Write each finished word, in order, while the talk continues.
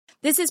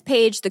This is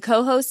Paige, the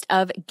co-host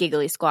of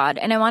Giggly Squad,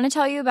 and I want to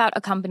tell you about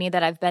a company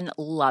that I've been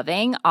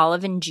loving,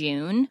 Olive &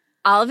 June.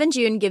 Olive &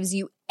 June gives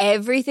you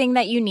everything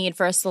that you need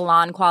for a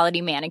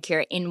salon-quality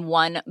manicure in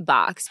one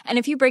box. And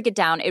if you break it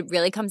down, it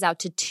really comes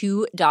out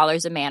to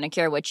 $2 a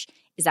manicure, which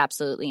is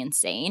absolutely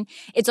insane.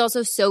 It's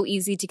also so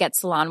easy to get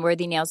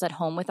salon-worthy nails at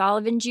home with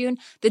Olive & June.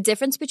 The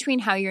difference between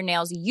how your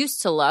nails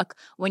used to look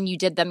when you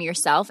did them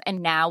yourself and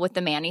now with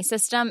the Mani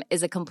system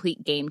is a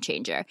complete game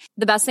changer.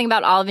 The best thing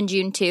about Olive &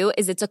 June, too,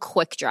 is it's a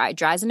quick dry.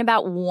 Dries in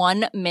about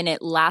 1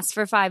 minute, lasts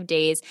for 5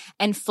 days,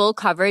 and full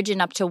coverage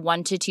in up to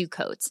 1 to 2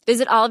 coats.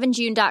 Visit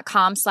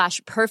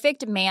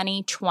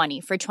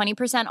oliveandjune.com/perfectmani20 for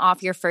 20%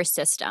 off your first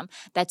system.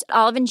 That's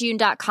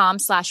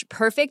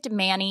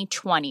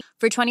oliveandjune.com/perfectmani20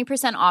 for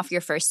 20% off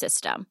your first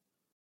system.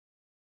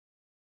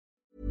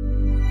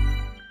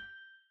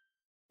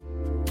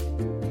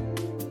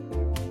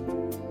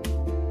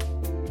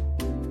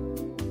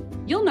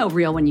 You'll know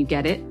real when you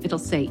get it. It'll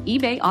say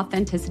eBay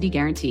Authenticity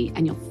Guarantee,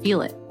 and you'll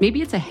feel it.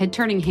 Maybe it's a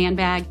head-turning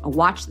handbag, a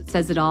watch that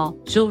says it all,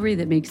 jewelry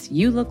that makes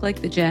you look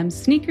like the gems,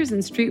 sneakers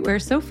and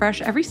streetwear so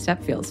fresh every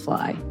step feels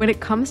fly. When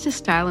it comes to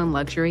style and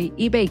luxury,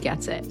 eBay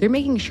gets it. They're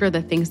making sure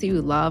the things that you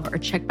love are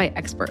checked by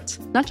experts.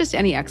 Not just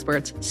any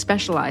experts,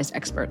 specialized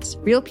experts.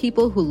 Real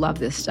people who love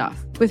this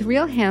stuff. With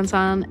real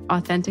hands-on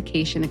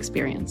authentication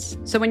experience.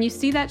 So when you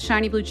see that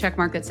shiny blue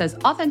checkmark that says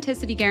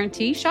Authenticity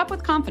Guarantee, shop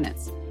with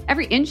confidence.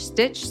 Every inch,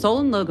 stitch, sole,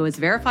 and logo is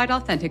verified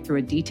authentic through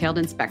a detailed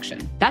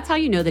inspection. That's how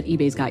you know that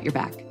eBay's got your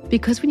back.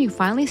 Because when you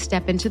finally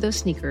step into those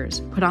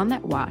sneakers, put on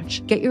that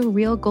watch, get your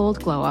real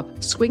gold glow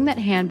up, swing that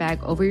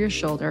handbag over your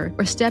shoulder,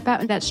 or step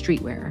out in that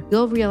streetwear,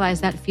 you'll realize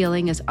that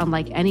feeling is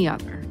unlike any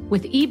other.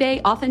 With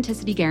eBay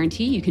Authenticity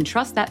Guarantee, you can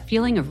trust that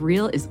feeling of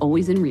real is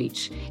always in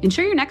reach.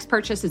 Ensure your next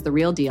purchase is the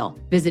real deal.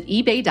 Visit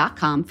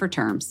ebay.com for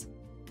terms.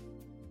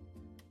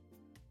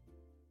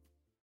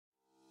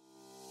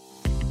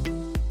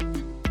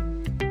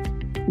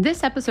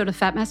 This episode of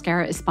Fat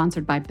Mascara is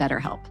sponsored by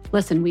BetterHelp.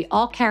 Listen, we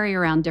all carry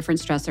around different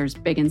stressors,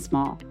 big and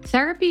small.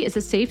 Therapy is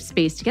a safe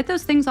space to get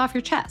those things off your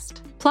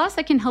chest. Plus,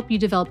 it can help you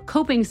develop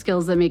coping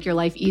skills that make your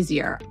life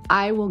easier.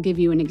 I will give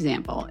you an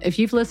example. If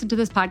you've listened to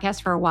this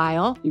podcast for a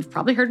while, you've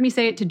probably heard me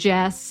say it to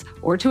Jess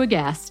or to a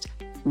guest.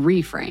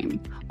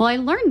 Reframe. Well, I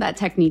learned that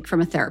technique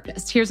from a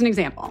therapist. Here's an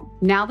example.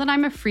 Now that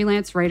I'm a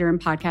freelance writer and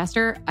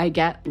podcaster, I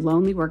get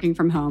lonely working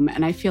from home,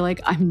 and I feel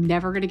like I'm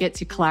never going to get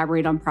to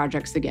collaborate on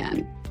projects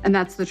again. And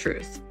that's the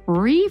truth.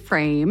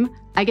 Reframe,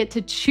 I get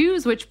to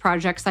choose which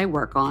projects I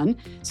work on,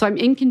 so I'm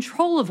in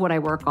control of what I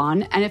work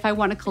on, and if I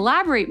want to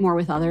collaborate more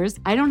with others,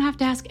 I don't have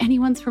to ask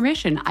anyone's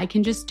permission. I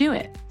can just do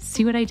it.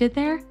 See what I did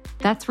there?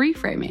 That's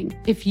reframing.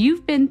 If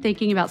you've been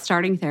thinking about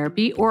starting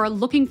therapy or are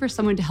looking for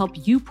someone to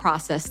help you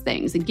process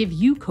things and give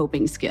you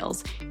coping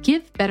skills,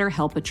 give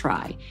BetterHelp a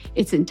try.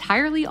 It's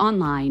entirely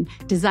online,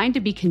 designed to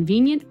be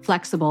convenient,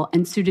 flexible,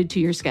 and suited to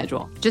your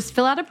schedule. Just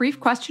fill out a brief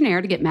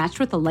questionnaire to get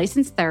matched with a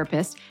licensed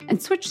therapist and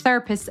switch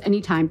therapists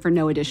anytime for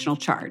no additional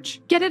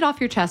charge. Get it off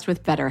your chest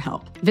with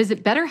BetterHelp.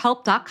 Visit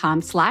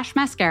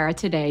betterhelp.com/mascara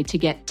today to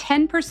get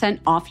 10%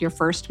 off your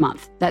first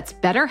month. That's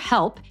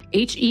BetterHelp,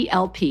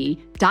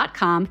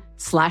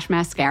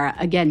 HELP.com/mascara.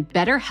 Again,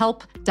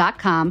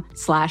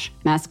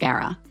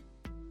 betterhelp.com/mascara.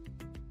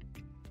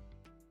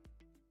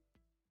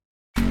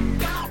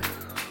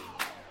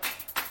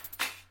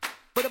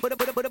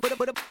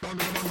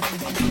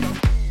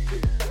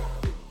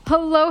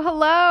 Hello,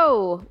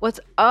 hello. What's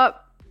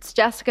up? It's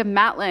Jessica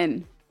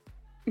Matlin.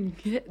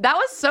 That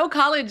was so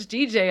college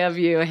DJ of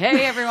you.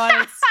 Hey, everyone,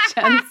 it's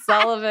Jen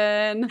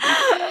Sullivan.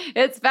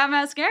 It's Fat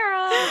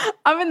Mascara.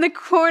 I'm in the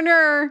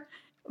corner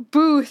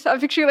booth. I'm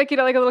picturing like a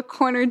little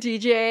corner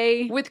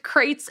DJ. With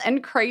crates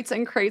and crates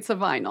and crates of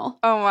vinyl.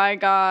 Oh my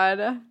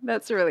God.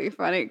 That's really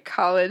funny.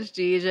 College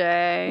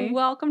DJ.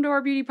 Welcome to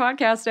our beauty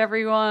podcast,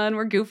 everyone.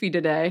 We're goofy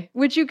today.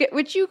 Would you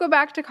go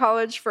back to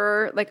college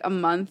for like a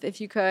month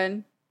if you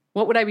could?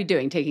 What would I be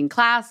doing? Taking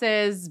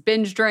classes,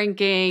 binge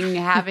drinking,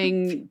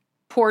 having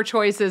poor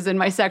choices in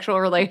my sexual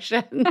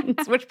relations?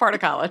 Which part of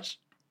college?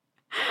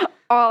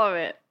 All of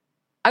it.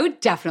 I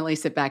would definitely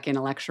sit back in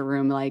a lecture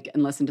room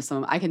and listen to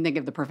some. I can think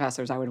of the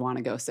professors I would want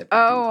to go sit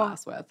back in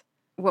class with.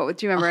 What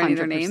do you remember 100%. Any of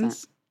their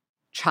names?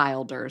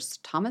 Childers.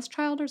 Thomas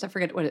Childers? I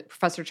forget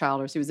Professor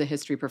Childers. He was a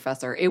history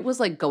professor. It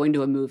was like going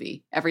to a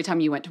movie every time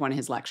you went to one of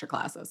his lecture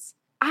classes.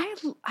 I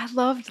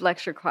loved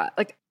lecture class.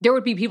 Like there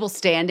would be people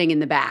standing in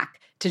the back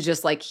to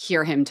just like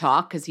hear him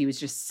talk because he was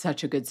just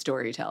such a good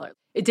storyteller.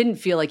 It didn't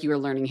feel like you were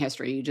learning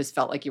history. You just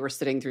felt like you were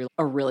sitting through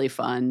a really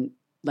fun,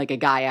 like a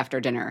guy after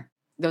dinner.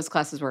 Those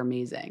classes were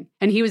amazing.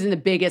 And he was in the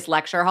biggest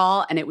lecture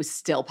hall and it was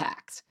still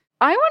packed.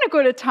 I want to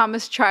go to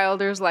Thomas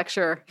Childers'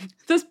 lecture.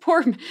 This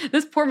poor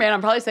man,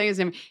 I'm probably saying his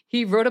name.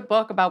 He wrote a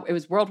book about, it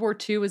was World War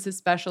II was his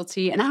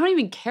specialty. And I don't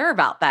even care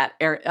about that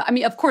area. I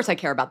mean, of course I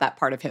care about that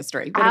part of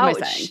history. What am I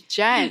saying?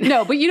 Jen.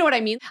 No, but you know what I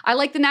mean? I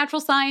like the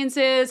natural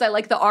sciences. I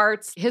like the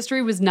arts.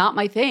 History was not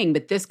my thing,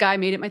 but this guy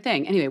made it my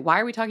thing. Anyway, why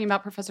are we talking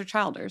about Professor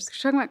Childers?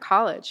 We're talking about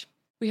college.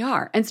 We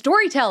are. And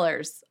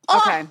storytellers.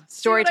 Okay. Storytellers.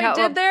 See what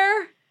I did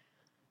there?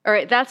 All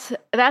right. That's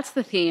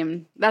the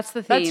theme. That's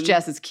the theme. That's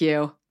Jess's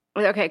cue.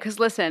 Okay, because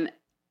listen,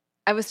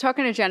 I was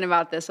talking to Jen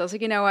about this. I was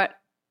like, you know what?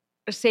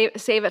 Save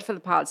it for the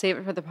pod. Save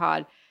it for the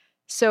pod.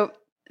 So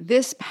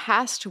this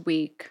past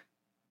week,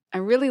 I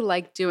really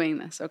like doing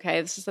this,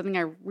 okay? This is something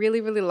I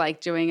really, really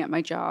like doing at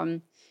my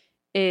job,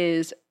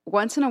 is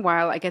once in a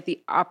while I get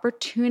the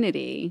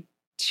opportunity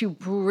to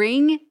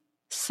bring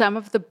some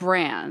of the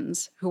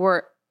brands who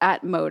are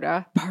at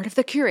Moda, part of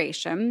the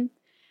curation,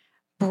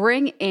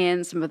 bring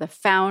in some of the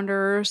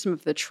founders, some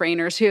of the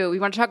trainers who, we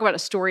want to talk about a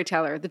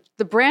storyteller.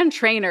 The brand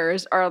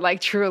trainers are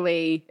like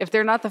truly, if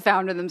they're not the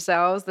founder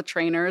themselves, the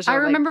trainers are I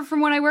remember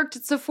from when I worked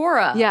at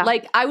Sephora. Yeah.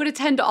 Like I would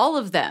attend all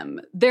of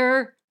them.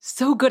 They're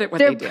so good at what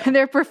they do.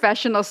 They're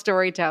professional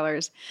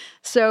storytellers.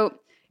 So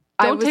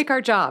Don't take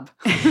our job.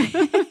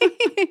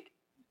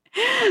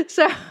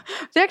 So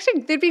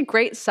they'd be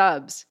great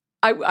subs.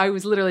 I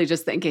was literally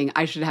just thinking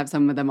I should have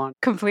some of them on.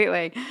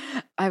 Completely.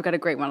 I've got a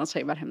great one. I'll tell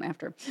you about him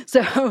after.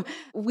 So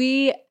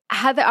we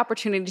had the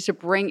opportunity to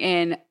bring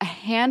in a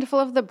handful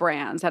of the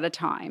brands at a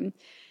time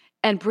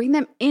and bring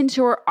them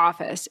into our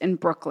office in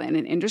Brooklyn,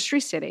 in Industry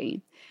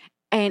City,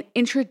 and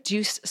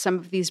introduce some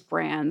of these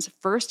brands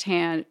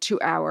firsthand to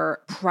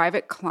our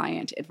private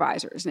client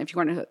advisors. And if you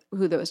want to know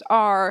who those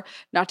are,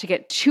 not to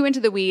get too into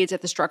the weeds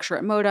at the structure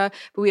at Moda,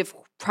 but we have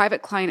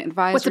private client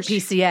advisors. What's a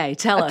PCA?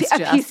 Tell us, A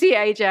Jess.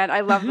 PCA, Jen.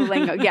 I love the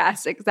lingo.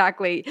 Yes,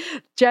 exactly.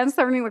 Jen's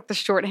learning like the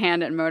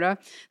shorthand at Moda.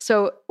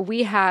 So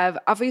we have,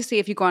 obviously,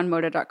 if you go on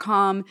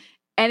moda.com,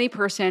 any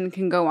person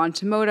can go on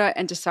to Moda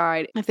and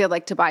decide if they'd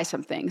like to buy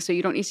something. So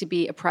you don't need to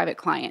be a private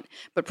client.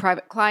 But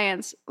private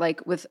clients,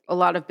 like with a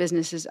lot of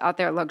businesses out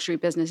there, luxury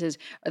businesses,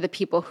 are the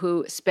people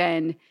who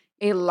spend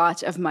a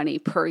lot of money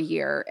per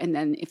year. And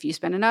then if you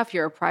spend enough,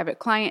 you're a private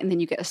client, and then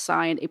you get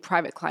assigned a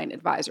private client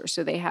advisor.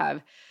 So they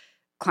have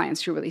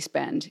clients who really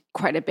spend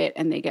quite a bit,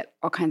 and they get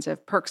all kinds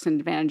of perks and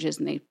advantages,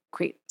 and they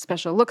create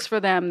special looks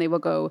for them. They will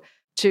go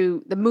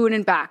to the moon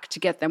and back to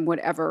get them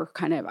whatever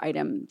kind of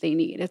item they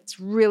need. It's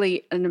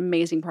really an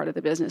amazing part of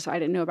the business I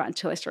didn't know about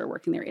until I started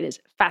working there. It is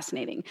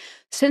fascinating.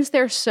 Since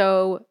they're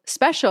so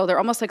special, they're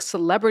almost like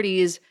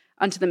celebrities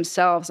unto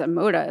themselves at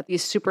Moda,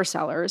 these super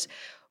sellers.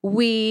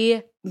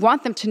 We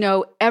want them to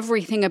know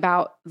everything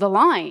about the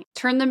line.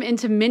 Turn them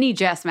into mini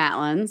Jess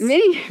Matlins.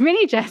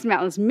 Mini Jess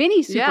Matlins,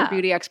 mini super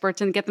beauty experts,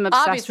 and get them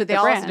obsessed Obviously, with the they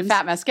all brands. listen to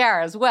Fat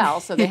Mascara as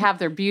well, so they have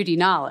their beauty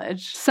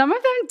knowledge. Some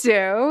of them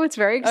do. It's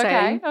very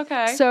exciting.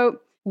 Okay. So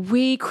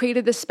we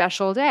created this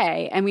special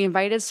day, and we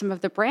invited some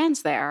of the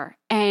brands there.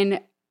 And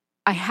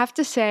I have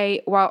to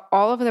say, while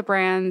all of the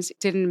brands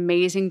did an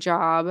amazing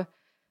job,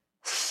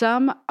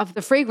 some of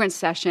the fragrance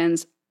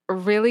sessions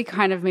really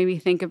kind of made me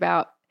think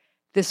about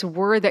this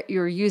word that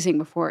you're using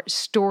before,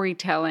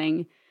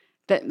 storytelling,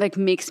 that like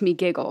makes me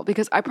giggle,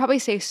 because I probably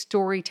say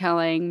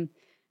storytelling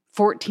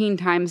 14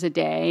 times a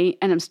day,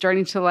 and I'm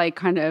starting to like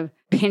kind of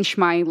pinch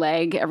my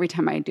leg every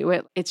time I do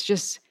it. It's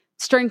just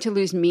starting to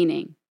lose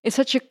meaning. It's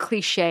such a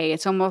cliche.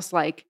 It's almost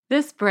like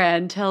this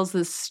brand tells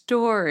a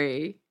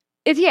story.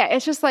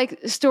 It's just like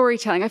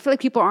storytelling. I feel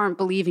like people aren't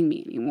believing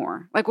me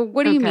anymore. Like, well,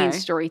 what do you mean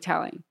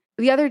storytelling?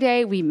 The other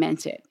day we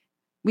meant it.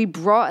 We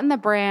brought in the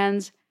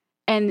brands,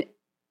 and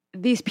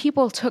these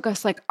people took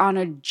us like on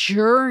a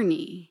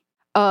journey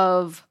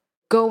of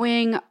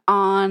going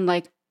on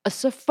like a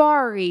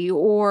safari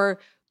or...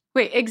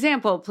 Wait,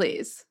 example,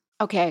 please.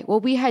 Okay, well,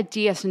 we had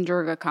Diaz and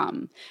Durga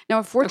come. Now,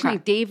 unfortunately,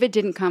 David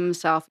didn't come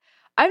himself.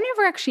 I've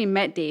never actually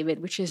met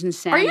David, which is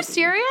insane. Are you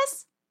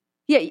serious?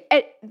 Yeah,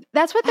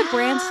 that's what the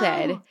brand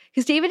said.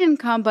 Because David didn't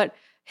come, but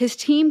his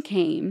team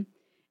came.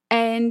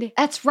 And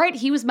that's right.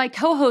 He was my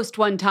co-host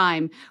one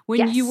time.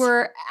 When you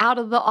were out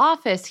of the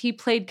office, he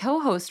played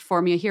co-host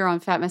for me here on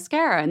Fat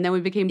Mascara, and then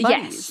we became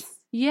buddies. Yes.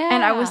 Yeah.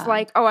 And I was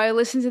like, I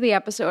listened to the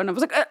episode, and I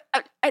was like,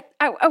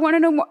 I want to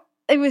know more.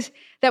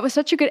 That was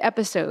such a good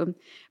episode.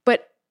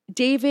 But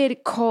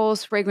David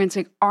calls fragrance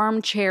like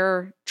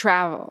armchair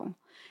travel.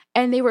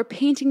 And they were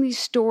painting these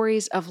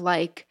stories of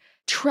like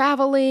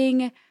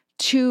traveling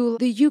to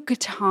the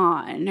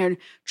Yucatan and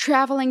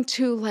traveling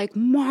to like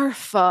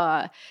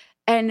Marfa.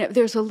 And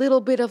there's a little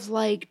bit of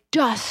like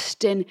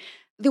dust, and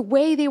the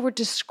way they were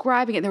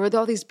describing it, there were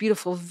all these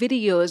beautiful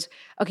videos.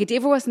 Okay,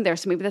 David wasn't there,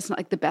 so maybe that's not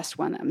like the best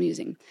one I'm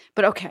using.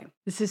 But okay.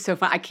 This is so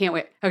fun. I can't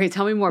wait. Okay,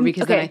 tell me more,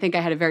 because then I think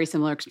I had a very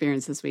similar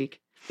experience this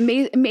week.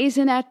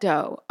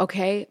 Maisonetto,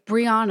 okay,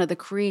 Brianna, the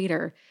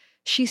creator,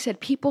 she said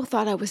people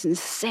thought I was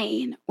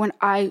insane when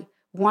I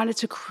wanted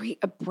to create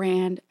a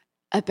brand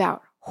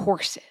about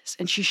horses.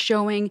 And she's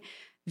showing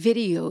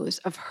videos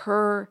of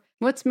her.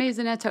 What's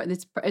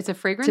Maisonetto? It's a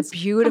fragrance? It's a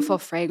beautiful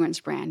fragrance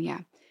brand, yeah.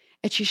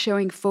 And she's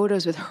showing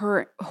photos with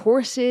her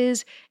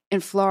horses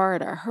in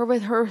Florida, her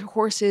with her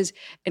horses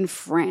in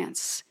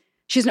France.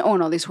 She doesn't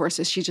own all these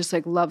horses. She just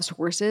like loves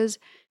horses.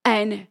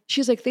 And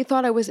she's like, they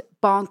thought I was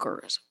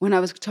bonkers when I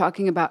was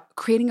talking about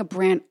creating a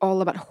brand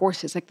all about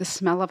horses, like the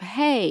smell of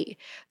hay,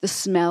 the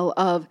smell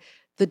of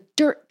the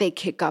dirt they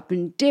kick up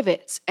in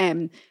divots,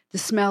 and the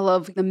smell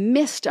of the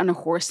mist on a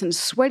horse and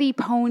sweaty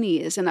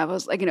ponies. And I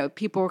was like,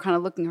 people were kind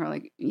of looking at her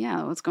like,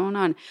 yeah, what's going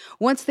on?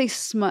 Once they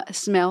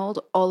smelled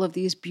all of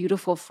these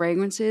beautiful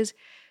fragrances,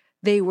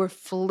 They were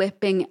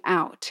flipping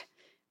out.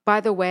 By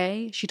the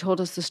way, she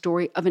told us the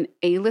story of an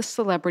A-list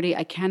celebrity.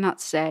 I cannot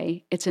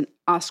say. It's an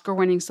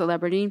Oscar-winning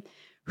celebrity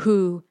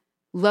who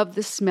loved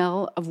the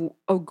smell of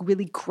a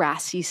really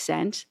grassy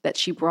scent that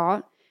she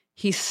brought.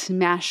 He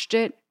smashed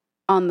it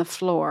on the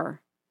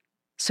floor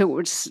so it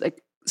would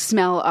like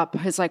smell up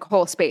his like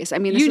whole space. I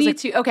mean, you need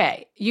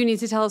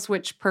to tell us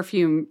which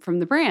perfume from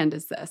the brand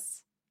is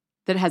this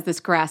that has this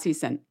grassy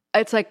scent.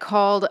 It's like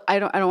called, I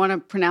don't want to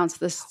pronounce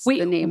this. Wait,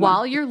 the name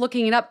while you're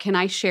looking it up, can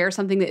I share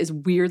something that is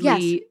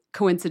weirdly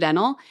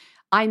coincidental?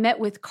 I met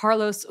with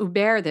Carlos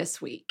Hubert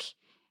this week,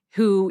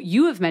 who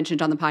you have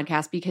mentioned on the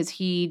podcast because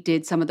he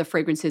did some of the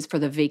fragrances for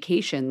the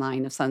Vacation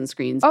line of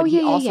sunscreens. But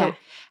he also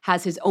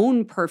has his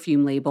own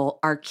perfume label,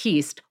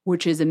 Artiste,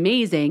 which is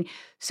amazing.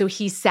 So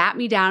he sat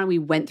me down and we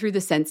went through the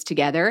scents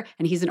together,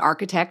 and he's an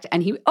architect,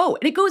 and and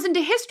it goes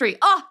into history.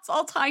 Oh, it's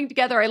all tying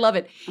together. I love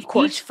it. Of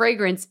course. Each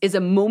fragrance is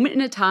a moment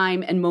in a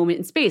time and moment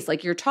in space,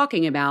 like you're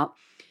talking about.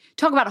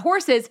 Talk about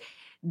horses.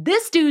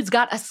 This dude's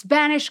got a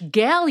Spanish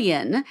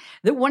galleon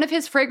that one of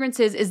his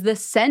fragrances is the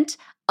scent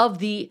of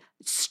the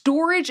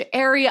storage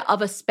area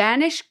of a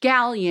Spanish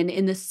galleon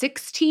in the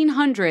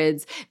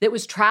 1600s that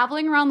was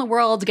traveling around the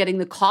world, getting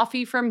the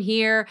coffee from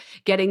here,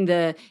 getting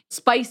the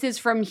spices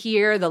from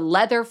here, the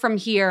leather from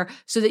here,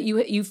 so that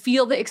you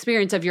feel the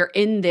experience of you're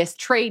in this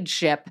trade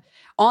ship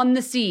on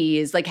the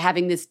seas, like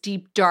having this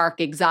deep,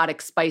 dark,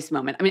 exotic spice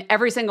moment. I mean,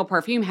 every single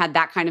perfume had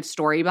that kind of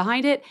story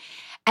behind it.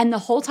 And the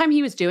whole time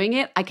he was doing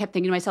it, I kept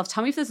thinking to myself,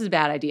 tell me if this is a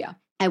bad idea.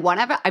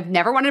 I've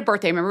never wanted a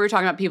birthday. Remember we were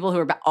talking about people who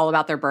are all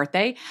about their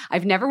birthday?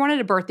 I've never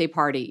wanted a birthday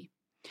party.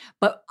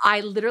 But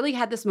I literally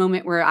had this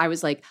moment where I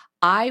was like,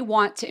 I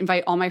want to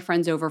invite all my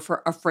friends over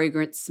for a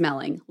fragrance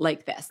smelling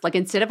like this. Like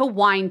instead of a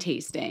wine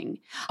tasting,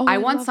 I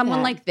want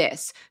someone like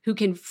this who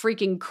can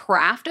freaking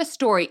craft a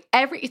story.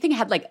 Everything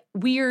had like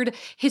weird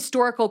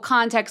historical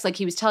context. Like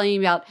he was telling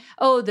me about,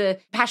 the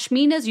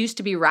pashminas used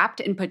to be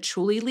wrapped in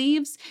patchouli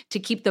leaves to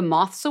keep the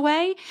moths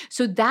away.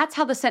 So that's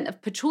how the scent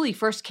of patchouli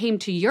first came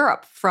to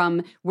Europe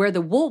from where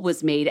the wool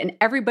was made. And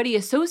everybody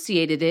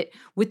associated it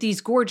with these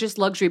gorgeous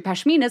luxury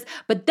pashminas.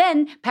 But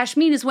then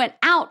pashminas went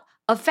out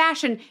of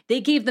fashion. They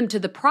gave them to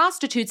the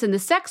prostitutes and the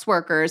sex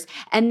workers.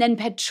 And then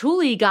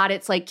patchouli got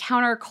its like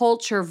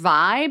counterculture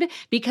vibe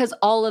because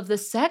all of the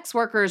sex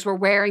workers were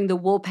wearing the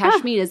wool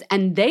pashminas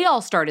and they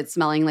all started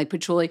smelling like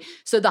patchouli.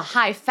 So the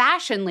high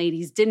fashion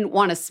ladies didn't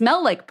want to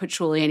smell like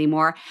patchouli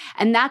anymore.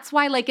 And that's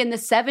why like in the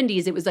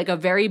 70s, it was like a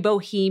very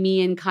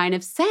bohemian kind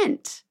of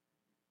scent.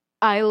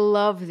 I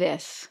love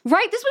this.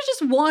 Right? This was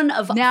just one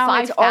of now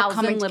 5,000 it's all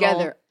coming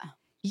together.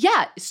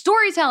 Yeah,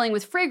 storytelling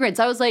with fragrance.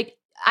 I was like,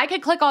 I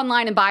could click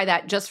online and buy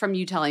that just from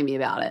you telling me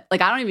about it.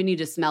 Like, I don't even need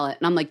to smell it.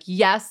 And I'm like,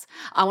 yes,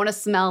 I want to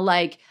smell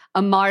like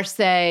a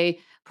Marseille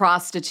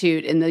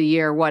prostitute in the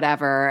year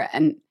whatever.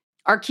 And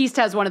Artiste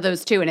has one of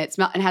those too, and it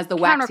has the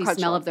waxy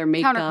smell of their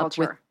makeup.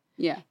 Counterculture.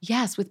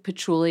 Yes, with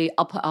patchouli.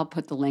 I'll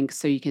put the links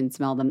so you can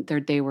smell them.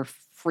 They were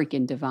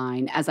freaking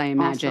divine, as I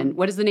imagine. Awesome.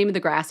 What is the name of the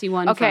grassy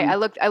one? Okay, I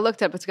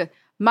looked up. It's good.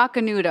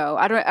 Macanudo.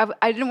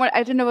 I didn't know what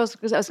I was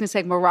going to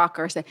say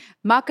Morocco or say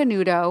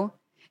Macanudo.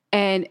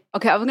 And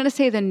okay, I was going to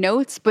say the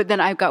notes, but then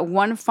I've got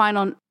one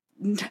final,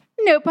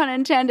 no pun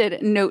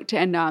intended, note.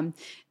 And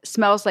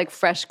smells like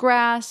fresh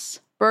grass,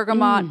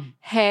 bergamot,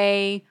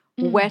 hay,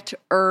 wet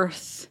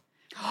earth.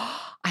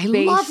 I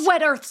love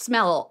wet earth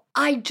smell.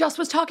 I just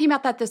was talking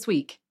about that this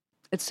week.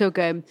 It's so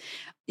good.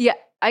 Yeah,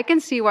 I can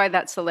see why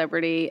that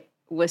celebrity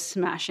was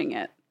smashing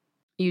it.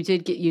 You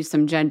did use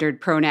some gendered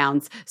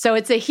pronouns. So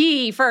it's a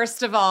he,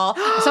 first of all.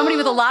 Somebody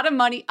with a lot of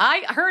money.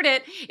 I heard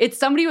it. It's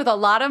somebody with a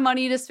lot of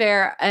money to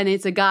spare, and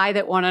it's a guy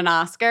that won an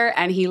Oscar,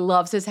 and he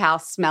loves his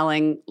house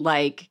smelling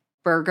like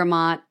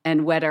bergamot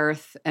and wet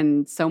earth,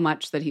 and so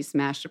much that he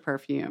smashed a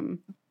perfume.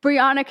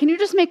 Brianna, can you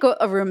just make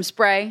a room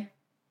spray?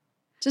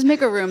 Just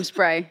make a room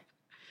spray.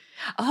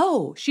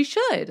 Oh, she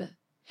should.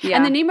 Yeah.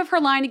 And the name of her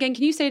line again,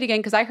 can you say it again?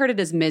 Because I heard it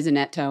as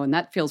Maisonetto, and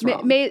that feels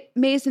wrong.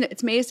 Maison,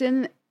 it's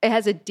Maison. It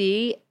has a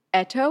D.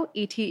 Eto,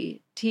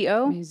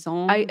 E-T-T-O.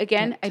 Maison. I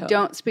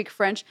don't speak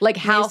French. Like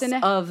house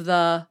of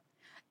the...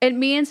 It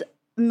means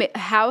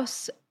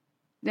house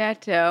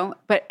netto,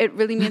 but it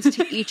really means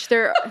to each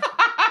their...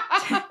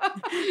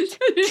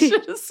 You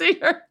should see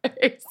her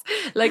face.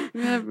 Like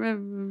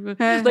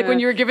when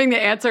you were giving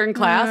the answer in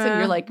class and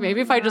you're like, maybe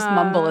if I just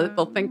mumble it,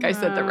 they'll think I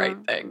said the right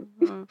thing.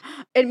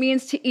 It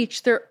means to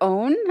each their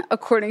own,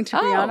 according to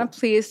Brianna.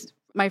 Please,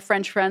 my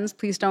French friends,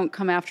 please don't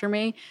come after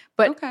me.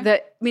 But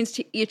that means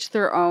to each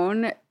their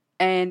own.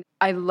 And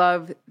I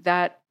love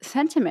that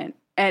sentiment.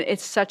 And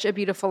it's such a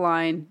beautiful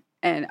line.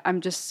 And I'm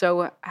just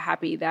so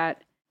happy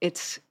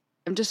it's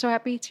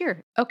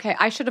here. Okay.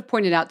 I should have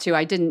pointed out too,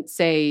 I didn't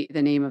say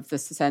the name of the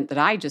scent that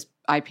I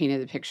painted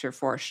the picture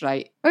for. Should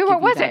I? Wait, what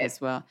was it? As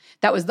well?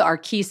 That was the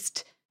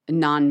Artiste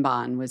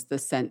Nanban was the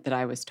scent that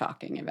I was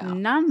talking about.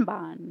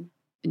 Nanban.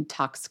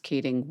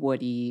 Intoxicating,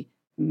 woody,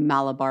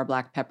 Malabar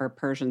black pepper,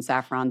 Persian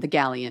saffron, the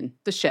galleon,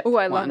 the ship. Oh,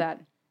 I love that.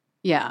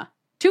 Yeah.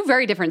 Two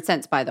very different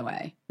scents, by the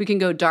way. We can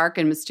go dark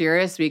and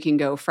mysterious. We can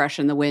go fresh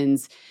in the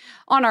winds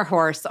on our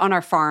horse, on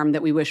our farm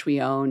that we wish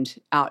we owned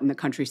out in the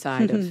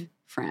countryside of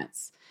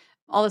France.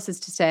 All this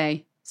is to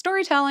say,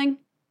 storytelling,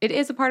 it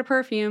is a part of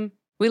perfume.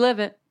 We live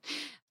it.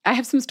 I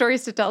have some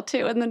stories to tell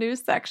too in the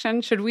news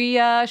section. Should we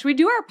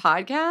do our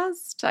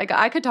podcast?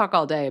 I could talk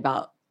all day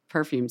about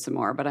perfume some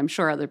more, but I'm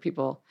sure other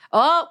people.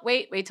 Oh,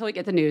 wait till we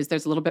get the news.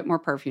 There's a little bit more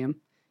perfume.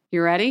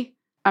 You ready?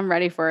 I'm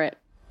ready for it.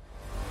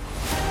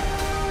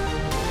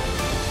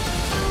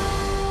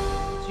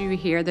 Did you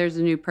hear there's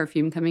a new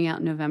perfume coming out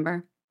in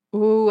November?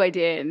 Ooh, I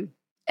did.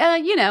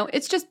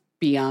 It's just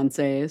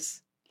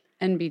Beyonce's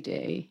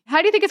NBD. How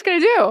do you think it's going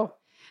to do?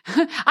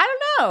 I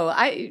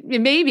don't know.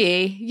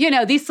 Maybe,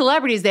 these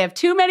celebrities, they have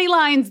too many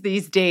lines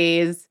these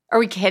days. Are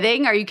we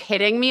kidding? Are you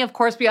kidding me? Of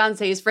course,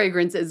 Beyonce's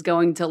fragrance is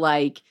going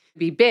to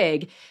be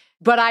big.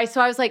 But I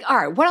was like, all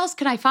right, what else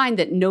can I find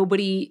that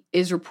nobody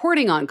is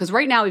reporting on? Because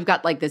right now we've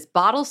got this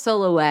bottle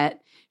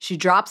silhouette. She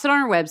drops it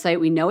on her website.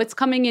 We know it's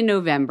coming in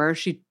November.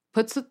 She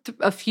puts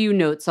a few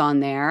notes on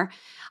there.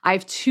 I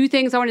have two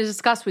things I want to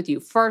discuss with you.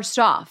 First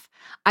off,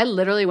 I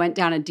literally went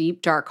down a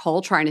deep, dark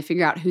hole trying to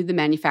figure out who the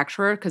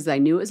manufacturer, because I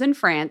knew it was in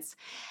France.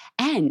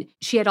 And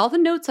she had all the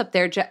notes up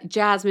there,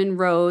 jasmine,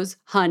 rose,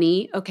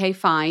 honey, okay,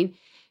 fine.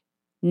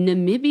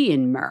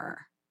 Namibian myrrh.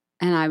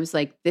 And I was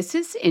like, this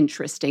is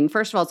interesting.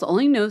 First of all, it's the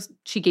only note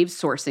she gave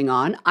sourcing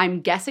on. I'm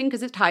guessing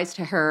because it ties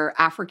to her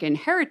African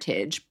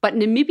heritage. But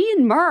Namibian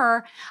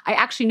myrrh, I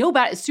actually know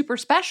about, is super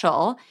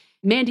special.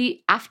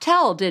 Mandy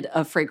Aftel did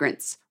a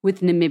fragrance with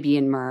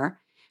Namibian myrrh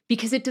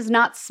because it does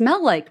not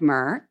smell like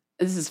myrrh.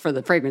 This is for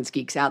the fragrance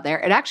geeks out there.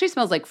 It actually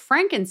smells like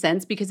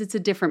frankincense because it's a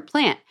different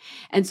plant.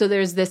 And so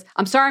there's this,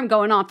 I'm sorry I'm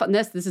going off on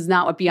this. This is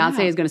not what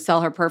Beyonce is going to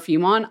sell her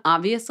perfume on,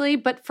 obviously.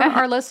 But for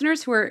our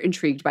listeners who are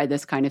intrigued by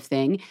this kind of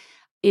thing,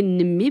 in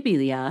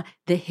Namibia,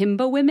 the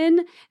Himba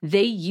women,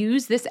 they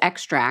use this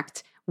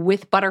extract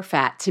with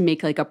butterfat to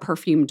make a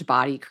perfumed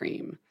body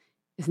cream.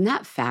 Isn't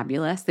that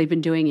fabulous? They've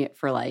been doing it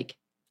for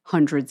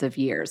hundreds of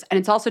years. And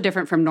it's also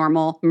different from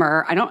normal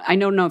myrrh. I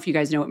don't know if you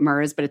guys know what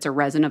myrrh is, but it's a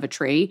resin of a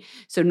tree.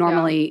 So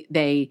normally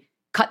they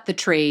cut the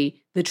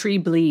tree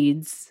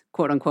bleeds,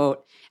 quote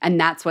unquote, and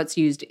that's what's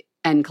used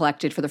and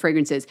collected for the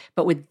fragrances.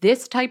 But with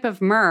this type of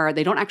myrrh,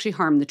 they don't actually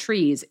harm the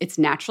trees. It's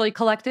naturally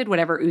collected,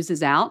 whatever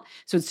oozes out.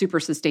 So it's super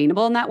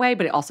sustainable in that way,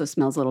 but it also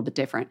smells a little bit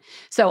different.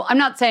 So I'm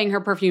not saying her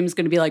perfume is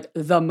going to be like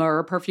the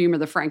myrrh perfume or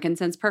the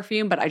frankincense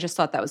perfume, but I just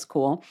thought that was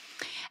cool.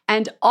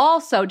 And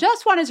also,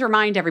 just wanted to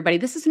remind everybody,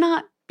 this is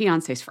not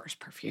Beyonce's first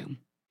perfume.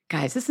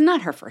 Guys, this is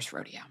not her first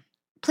rodeo.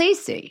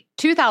 Please see.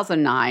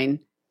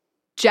 2009.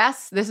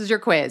 Jess, this is your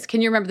quiz.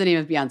 Can you remember the name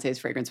of Beyonce's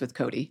fragrance with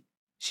Cody?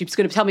 She's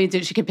going to tell me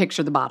that she can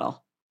picture the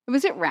bottle.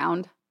 Was it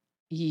round?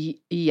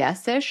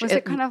 Yes-ish. Was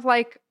it kind of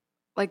like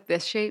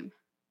this shape?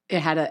 It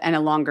had a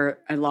longer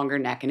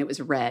neck, and it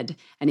was red,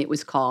 and it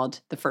was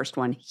called, the first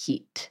one,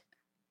 Heat.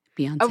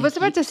 Beyonce I was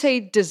about Heat. to say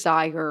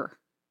Desire.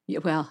 Yeah,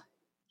 well,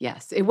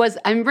 yes, it was.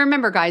 I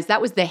remember, guys,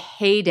 that was the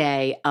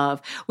heyday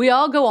of, we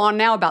all go on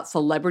now about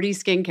celebrity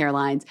skincare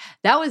lines.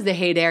 That was the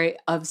heyday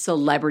of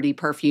celebrity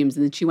perfumes.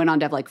 And then she went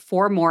on to have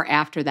 4 more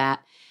after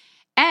that.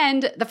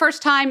 And the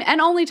first time and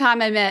only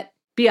time I met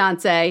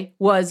Beyonce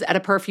was at a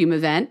perfume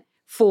event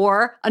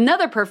for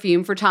another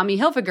perfume for Tommy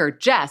Hilfiger.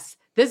 Jess,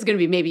 this is going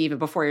to be maybe even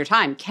before your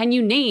time. Can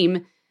you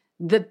name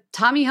the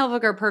Tommy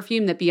Hilfiger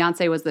perfume that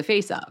Beyonce was the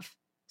face of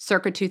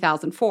circa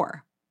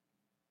 2004?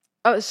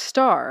 Oh,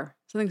 Star.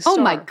 Something Star.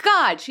 Oh my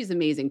God, she's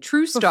amazing.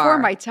 True Star. Before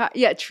my time.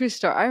 Yeah, True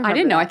Star. I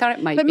didn't know. That. I thought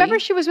it might but be. Remember,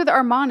 she was with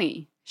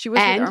Armani. She was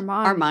and with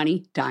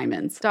Armani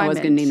Diamonds. I was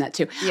going to name that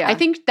too. Yeah. I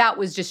think that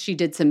was just, she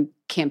did some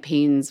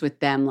campaigns with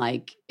them.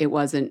 It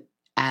wasn't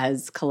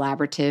as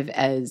collaborative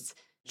as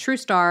True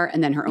Star,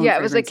 and then her own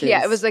fragrances.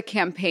 It was a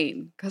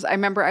campaign, because I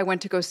remember I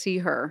went to go see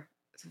her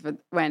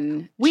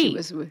when she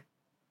was.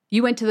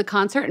 You went to the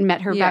concert and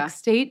met her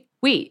backstage?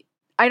 Wait.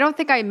 I don't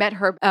think I met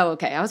her. Oh,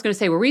 okay. I was going to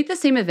say, were we at the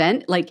same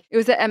event? It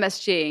was at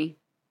MSG.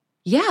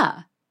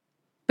 Yeah.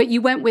 But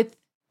you went with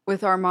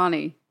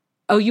Armani.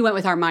 Oh, you went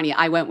with Armani.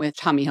 I went with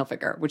Tommy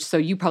Hilfiger, so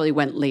you probably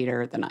went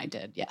later than I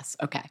did. Yes.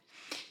 Okay.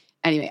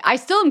 Anyway, I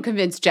still am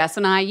convinced Jess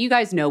and you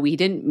guys know we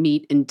didn't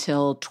meet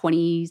until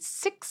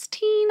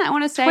 2016, I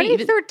want to say.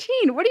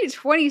 2013. What are you,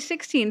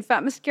 2016?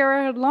 Fat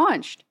Mascara had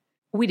launched.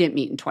 We didn't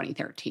meet in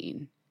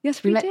 2013.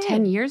 Yes, we we met did.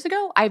 10 years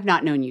ago? I have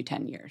not known you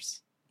 10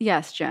 years.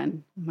 Yes,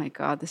 Jen. Oh my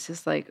God, this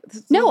is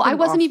No, I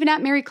wasn't even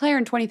at Mary Claire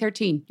in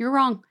 2013. You're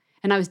wrong.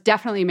 And I was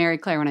definitely Mary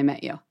Claire when I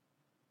met you.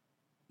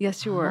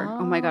 Yes, you were.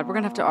 Oh my God, we're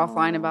going to have to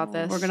offline about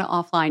this. We're going to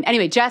offline.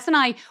 Anyway, Jess and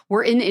I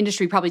were in the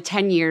industry probably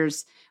 10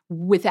 years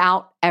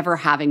without ever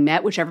having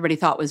met, which everybody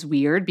thought was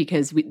weird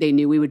because they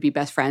knew we would be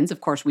best friends. Of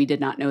course, we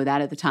did not know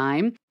that at the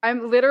time.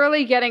 I'm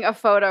literally getting a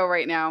photo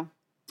right now.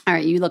 All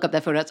right, you look up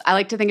that photo. I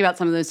like to think about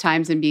some of those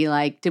times and be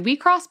like, did we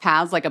cross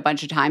paths a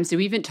bunch of times? Did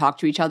we even talk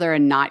to each other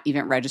and not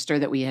even register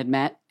that we had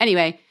met?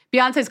 Anyway,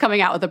 Beyonce's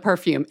coming out with a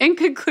perfume. In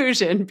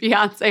conclusion,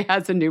 Beyonce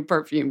has a new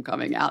perfume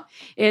coming out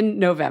in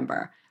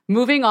November.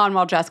 Moving on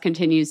while Jess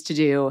continues to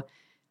do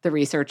the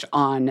research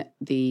on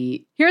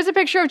the... Here's a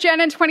picture of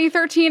Jen in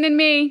 2013 and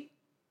me.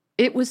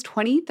 It was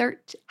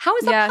 2013. How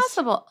is that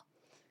possible?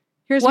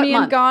 Here's What me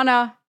month? in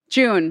Ghana.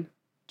 June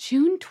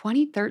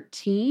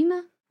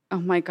 2013? Oh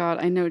my God,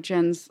 I know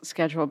Jen's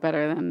schedule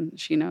better than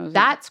she knows.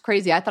 That's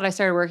crazy. I thought I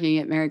started working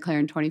at Mary Claire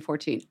in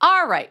 2014.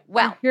 All right.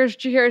 Well, here's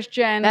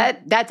Jen.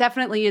 That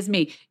definitely is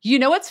me. You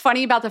know what's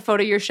funny about the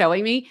photo you're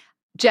showing me?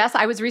 Jess,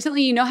 I was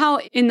recently, you know how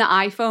in the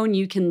iPhone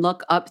you can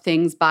look up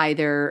things by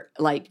their,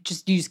 like,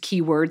 just use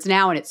keywords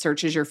now and it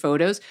searches your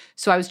photos.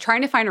 So I was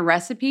trying to find a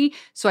recipe.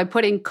 So I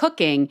put in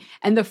cooking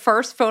and the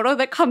first photo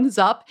that comes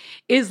up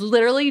is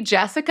literally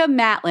Jessica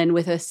Matlin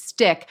with a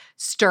stick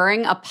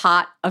stirring a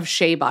pot of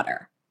shea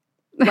butter.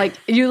 Like,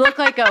 you look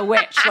like a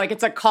witch. Like,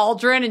 it's a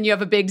cauldron and you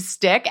have a big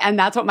stick. And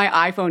that's what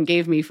my iPhone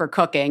gave me for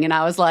cooking. And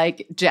I was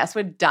like, Jess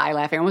would die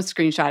laughing. I almost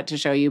screenshot it to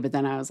show you. But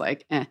then I was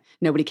like,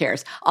 nobody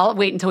cares. I'll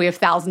wait until we have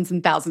thousands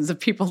and thousands of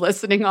people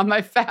listening on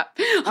my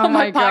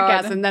podcast.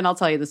 God. And then I'll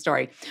tell you the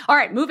story. All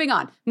right, moving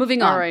on.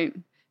 All right.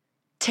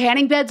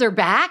 Tanning beds are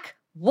back?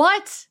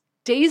 What?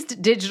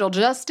 Dazed Digital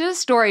just did a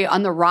story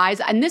on the rise,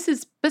 and this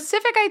is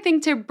specific, I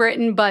think, to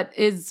Britain, but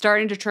is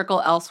starting to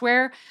trickle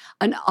elsewhere,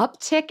 an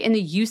uptick in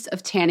the use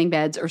of tanning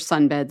beds, or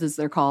sunbeds as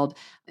they're called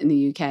in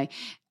the UK,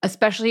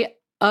 especially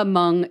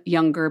among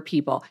younger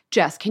people.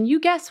 Jess, can you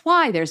guess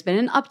why there's been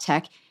an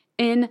uptick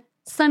in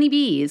sunny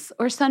bees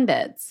or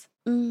sunbeds?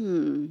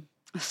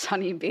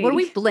 Sunny bee. What do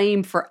we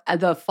blame for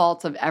the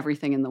faults of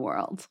everything in the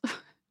world?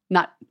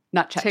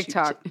 Not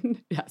TikTok.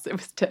 Yes,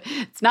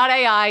 it's not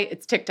AI,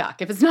 it's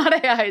TikTok. If it's not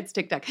AI, it's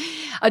TikTok.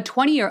 A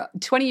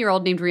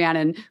 20-year-old named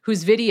Rhiannon,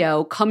 whose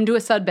video, Come to a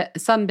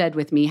Sunbed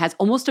with Me, has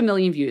almost 1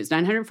 million views,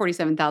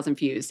 947,000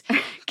 views.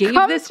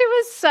 Come to a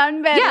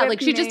sunbed Yeah, with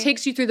like she me. just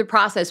takes you through the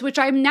process, which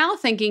I'm now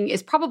thinking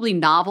is probably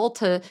novel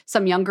to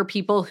some younger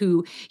people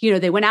who,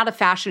 they went out of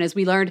fashion as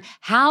we learned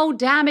how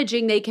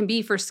damaging they can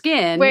be for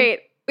skin.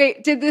 Wait,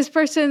 did this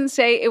person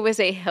say it was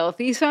a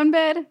healthy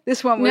sunbed?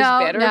 This one was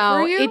better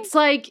for you?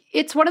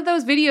 It's one of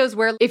those videos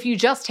where if you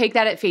just take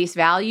that at face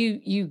value,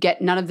 you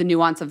get none of the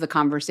nuance of the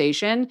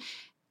conversation,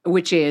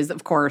 which is,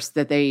 of course,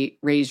 that they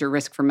raise your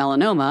risk for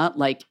melanoma,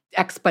 like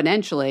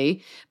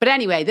exponentially. But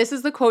anyway, this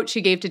is the quote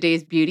she gave to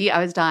Dazed Beauty.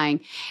 I was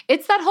dying.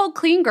 It's that whole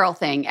clean girl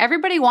thing.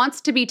 Everybody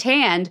wants to be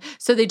tanned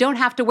so they don't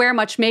have to wear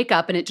much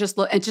makeup and it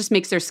just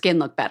makes their skin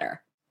look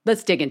better.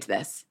 Let's dig into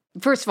this.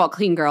 First of all,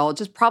 clean girl,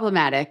 just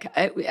problematic.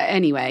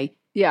 Anyway.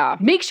 Yeah.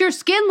 Makes your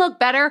skin look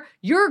better.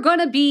 You're going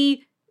to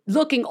be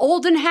looking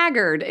old and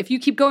haggard if you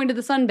keep going to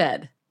the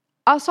sunbed.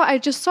 Also, I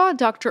just saw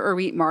Dr.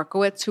 Orit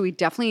Markowitz, who we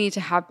definitely need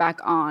to have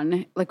back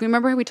on. Like,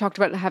 remember how we talked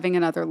about having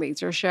another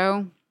laser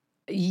show?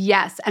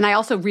 Yes. And I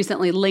also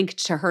recently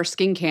linked to her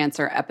skin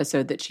cancer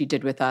episode that she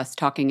did with us,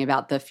 talking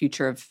about the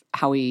future of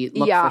how we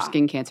look for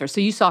skin cancer. So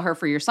you saw her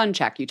for your sun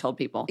check, you told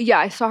people. Yeah,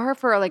 I saw her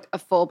for like a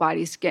full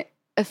body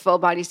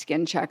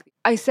skin check.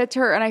 I said to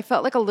her, and I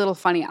felt like a little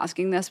funny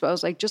asking this, but I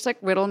was like, just like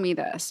riddle me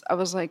this. I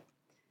was like,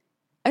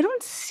 I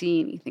don't see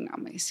anything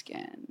on my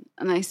skin.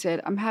 And I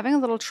said, I'm having a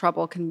little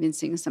trouble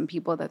convincing some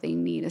people that they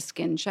need a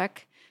skin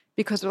check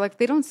because they're like,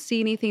 they don't see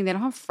anything. They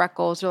don't have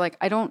freckles. They're like,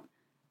 I can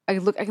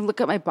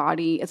look at my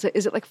body. Is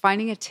it like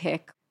finding a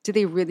tick? Do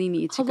they really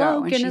need to go?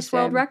 Hello, And Guinness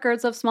World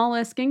Records of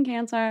smallest skin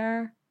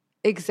cancer.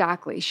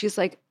 Exactly. She's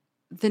like,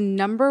 the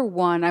number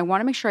one, I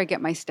want to make sure I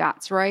get my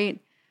stats right,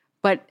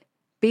 but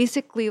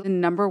basically the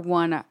number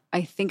one,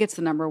 I think it's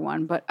the number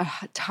one, but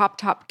a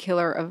top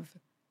killer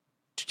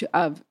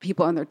of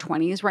people in their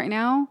 20s right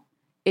now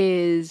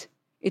is,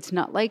 it's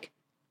not like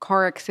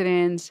car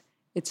accidents.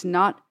 It's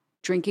not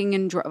drinking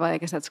and well, I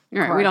guess that's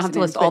car right, we don't have to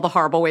list all the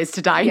horrible ways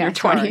to die in your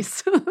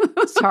 20s.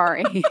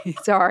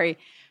 Sorry.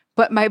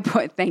 But my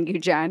point, thank you,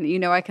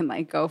 Jen. I can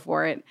like go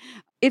for it.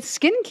 It's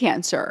skin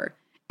cancer.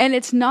 And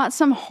it's not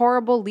some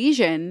horrible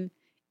lesion.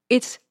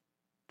 It's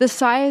the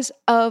size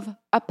of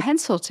a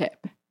pencil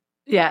tip.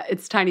 Yeah,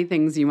 it's tiny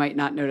things you might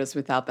not notice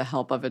without the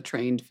help of a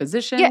trained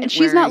physician. Yeah, and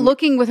she's not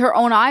looking with her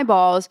own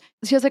eyeballs.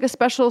 She has like a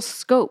special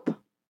scope.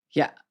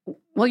 Yeah.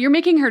 Well, you're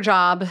making her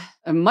job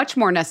much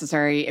more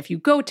necessary if you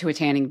go to a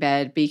tanning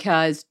bed,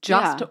 because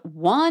just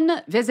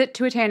one visit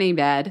to a tanning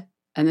bed,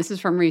 and this is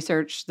from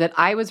research that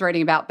I was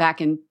writing about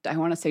back in, I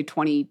want to say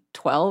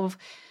 2012,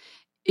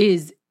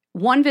 is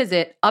one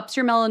visit ups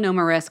your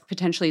melanoma risk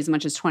potentially as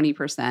much as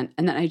 20%.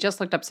 And then I just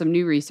looked up some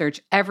new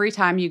research. Every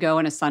time you go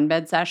in a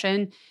sunbed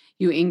session,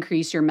 you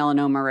increase your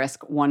melanoma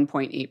risk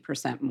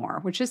 1.8% more,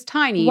 which is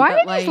tiny. Why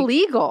are these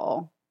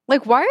legal?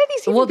 Like, why are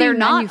these even they're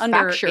not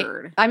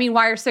manufactured?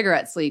 Why are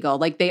cigarettes legal?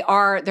 Like there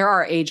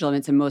are age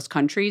limits in most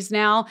countries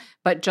now,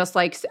 but just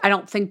like, I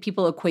don't think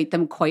people equate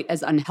them quite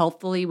as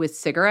unhealthily with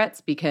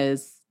cigarettes,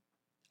 because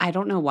I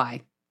don't know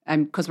why.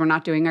 Because we're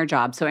not doing our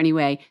job. So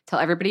anyway, tell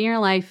everybody in your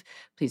life,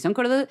 please don't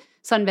go to the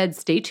sunbed.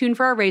 Stay tuned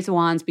for our razor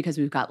wands, because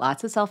we've got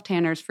lots of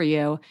self-tanners for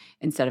you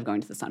instead of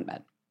going to the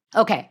sunbed.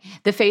 Okay,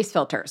 the face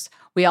filters.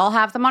 We all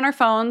have them on our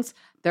phones.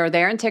 They're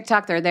there in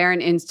TikTok. They're there in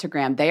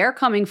Instagram. They are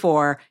coming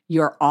for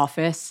your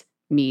office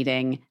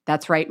meeting.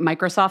 That's right,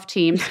 Microsoft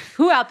Teams.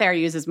 Who out there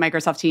uses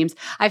Microsoft Teams?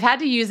 I've had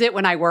to use it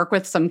when I work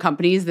with some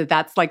companies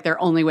that's like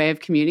their only way of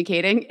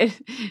communicating.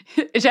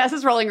 Jess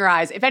is rolling her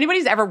eyes. If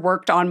anybody's ever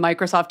worked on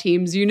Microsoft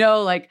Teams, you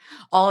know like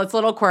all its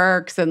little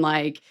quirks and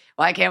like,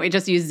 why can't we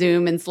just use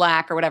Zoom and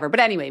Slack or whatever? But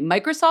anyway,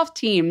 Microsoft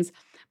Teams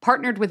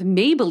partnered with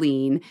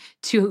Maybelline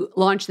to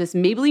launch this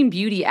Maybelline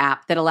Beauty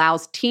app that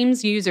allows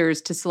Teams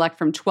users to select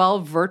from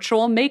 12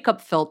 virtual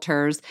makeup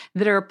filters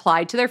that are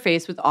applied to their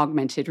face with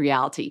augmented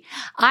reality.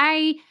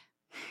 I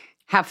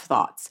have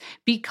thoughts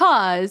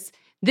because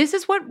this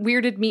is what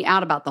weirded me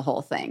out about the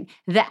whole thing.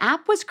 The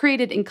app was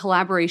created in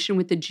collaboration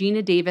with the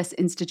Gina Davis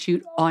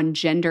Institute on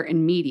Gender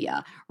and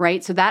Media,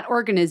 right? So that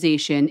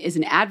organization is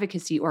an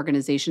advocacy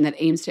organization that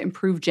aims to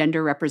improve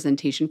gender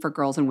representation for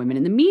girls and women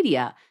in the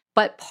media.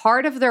 But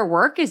part of their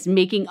work is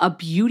making a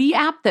beauty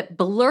app that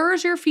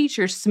blurs your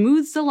features,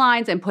 smooths the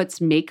lines, and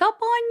puts makeup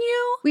on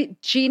you?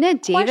 Wait, Gina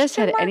Davis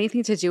had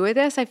anything to do with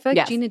this? I feel like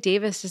Yes. Gina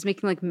Davis is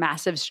making like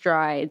massive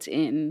strides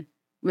in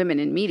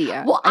women in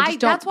media. Well,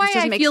 that's why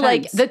I feel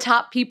like sense. the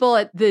top people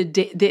at the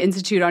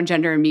Institute on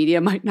Gender and Media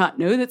might not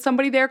know that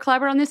somebody there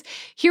collaborated on this.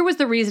 Here was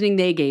the reasoning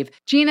they gave.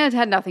 Gina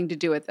had nothing to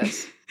do with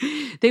this.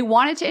 They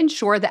wanted to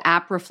ensure the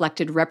app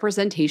reflected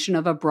representation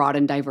of a broad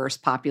and diverse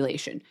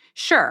population.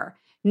 Sure,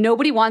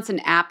 nobody wants an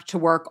app to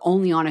work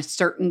only on a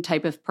certain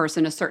type of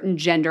person, a certain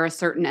gender, a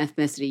certain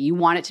ethnicity. You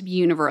want it to be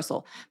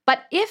universal.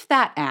 But if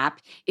that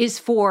app is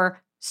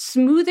for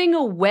smoothing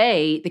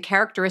away the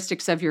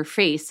characteristics of your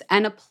face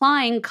and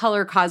applying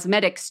color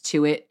cosmetics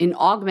to it in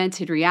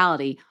augmented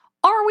reality,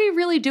 are we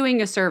really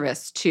doing a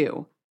service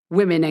to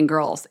women and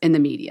girls in the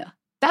media?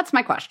 That's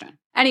my question.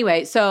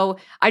 Anyway, so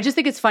I just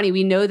think it's funny.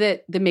 We know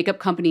that the makeup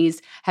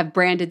companies have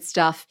branded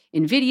stuff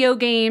in video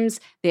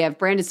games. They have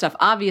branded stuff,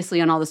 obviously,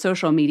 on all the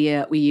social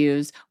media we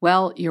use.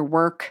 Well, your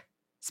work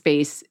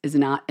space is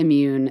not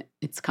immune.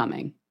 It's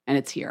coming, and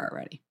it's here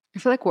already. I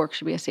feel like work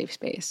should be a safe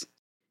space.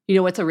 You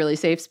know what's a really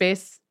safe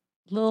space?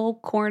 Little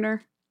corner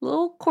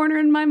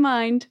in my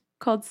mind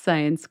called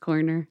Science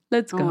Corner.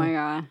 Let's go. Oh my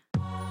God.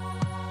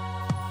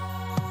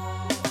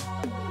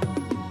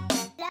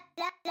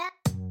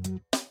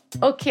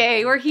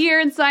 Okay, we're here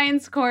in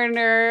Science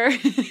Corner.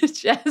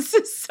 Jess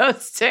is so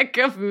sick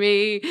of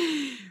me.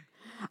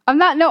 I'm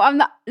not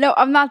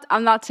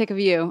sick of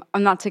you.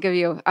 I'm not sick of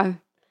you.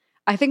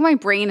 I think my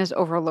brain is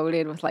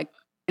overloaded with like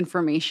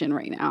information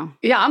right now.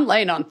 Yeah, I'm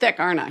laying on thick,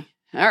 aren't I?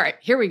 All right,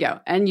 here we go.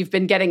 And you've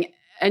been getting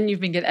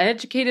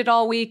educated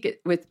all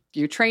week with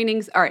your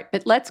trainings. All right,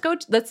 but let's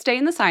stay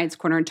in the Science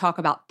Corner and talk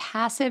about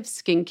passive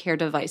skincare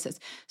devices.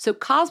 So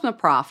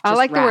Cosmoprof I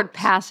like the word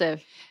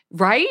passive.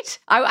 Right?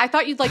 I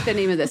thought you'd like the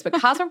name of this, but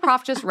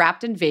Cosmoprof just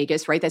wrapped in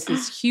Vegas, right? That's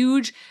this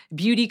huge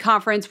beauty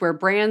conference where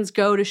brands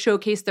go to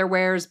showcase their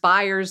wares,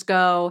 buyers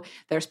go,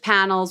 there's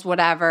panels,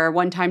 whatever.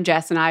 One time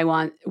Jess and I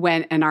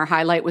went and our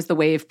highlight was the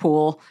wave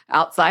pool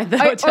outside the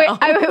hotel.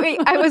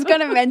 I was going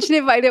to mention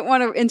it, but I didn't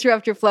want to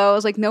interrupt your flow. I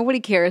was like, nobody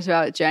cares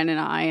about Jen and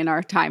I and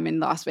our time in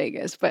Las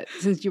Vegas, but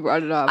since you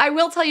brought it up. I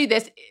will tell you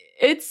this,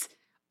 it's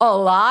a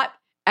lot.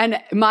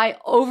 And my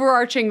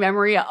overarching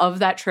memory of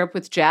that trip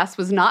with Jess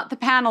was not the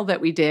panel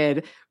that we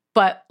did,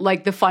 but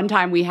like the fun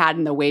time we had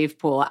in the wave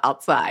pool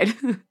outside.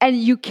 And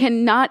you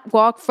cannot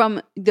walk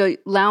from the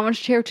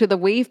lounge chair to the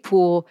wave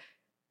pool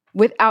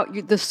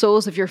without the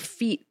soles of your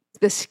feet,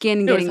 the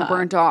skin getting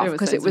burnt off.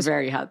 Because it was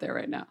very hot there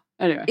right now.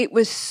 Anyway. It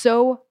was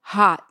so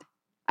hot.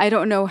 I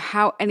don't know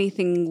how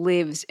anything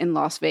lives in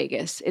Las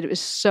Vegas. It was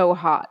so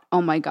hot.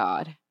 Oh my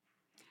God.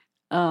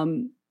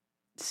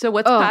 So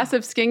what's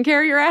passive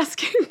skincare, you're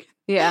asking?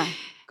 Yeah,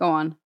 go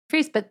on.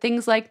 Face, but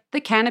things like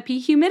the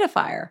Canopy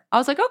humidifier. I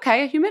was like,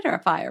 okay, a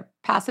humidifier,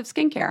 passive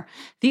skincare.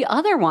 The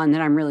other one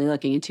that I'm really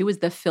looking into is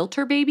the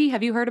Filter Baby.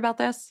 Have you heard about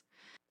this?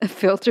 A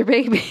Filter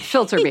Baby?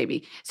 Filter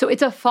Baby. So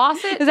it's a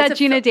faucet. Is that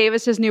Gina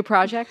Davis's new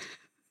project?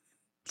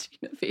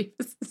 Gina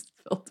Davis's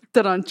filter.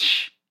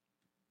 Da-dun-ch.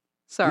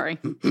 Sorry.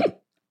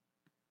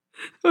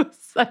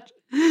 That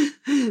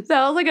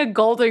was like a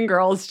Golden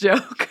Girls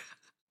joke.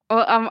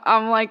 Well,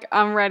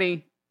 I'm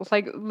ready.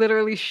 Like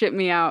literally shit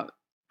me out.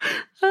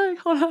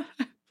 Hold on.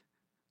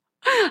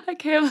 I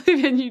can't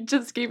believe you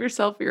just gave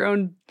yourself your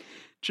own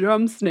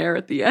drum snare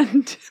at the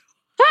end.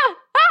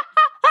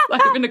 It's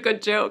not even a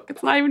good joke.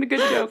 It's not even a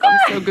good joke. I'm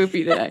so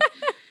goofy today.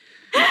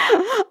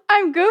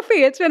 I'm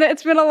goofy. It's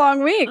been a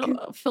long week.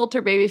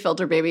 Filter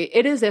Baby.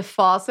 It is a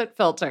faucet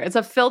filter. It's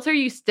a filter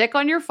you stick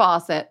on your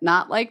faucet,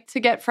 not like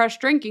to get fresh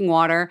drinking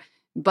water,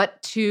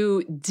 but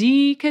to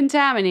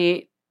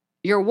decontaminate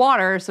your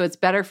water so it's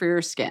better for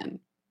your skin.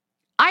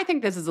 I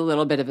think this is a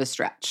little bit of a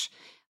stretch.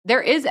 There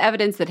is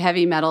evidence that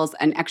heavy metals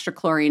and extra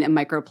chlorine and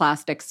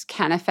microplastics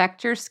can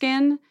affect your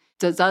skin.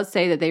 It does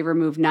say that they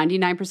remove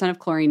 99% of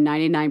chlorine,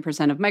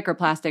 99% of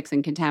microplastics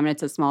and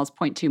contaminants as small as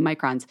 0.2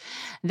 microns.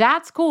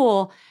 That's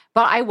cool,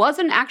 but I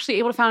wasn't actually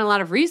able to find a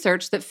lot of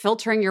research that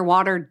filtering your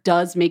water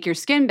does make your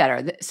skin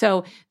better.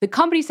 So the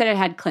company said it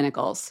had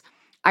clinicals.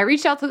 I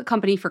reached out to the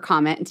company for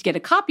comment and to get a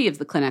copy of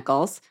the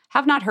clinicals.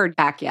 Have not heard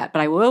back yet,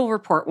 but I will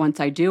report once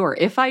I do, or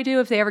if I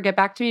do, if they ever get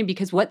back to me,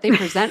 because what they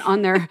present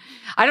on their,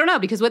 I don't know,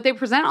 because what they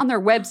present on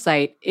their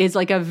website is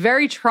like a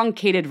very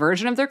truncated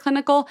version of their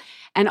clinical.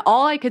 And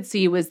all I could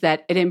see was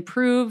that it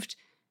improved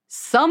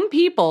some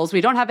people's,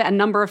 we don't have a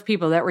number of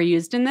people that were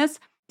used in this,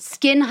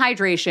 skin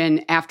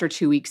hydration after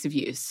 2 weeks of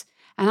use.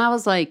 And I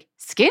was like,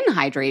 skin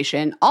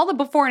hydration? All the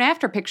before and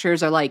after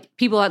pictures are like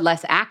people had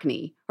less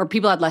acne or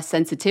people had less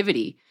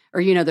sensitivity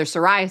or, their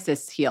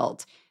psoriasis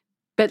healed.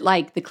 But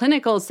like the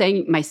clinical is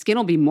saying my skin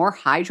will be more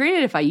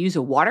hydrated if I use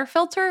a water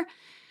filter.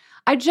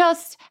 I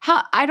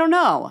don't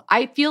know.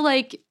 I feel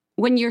like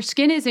when your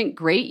skin isn't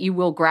great, you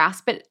will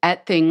grasp it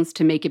at things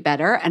to make it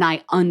better. And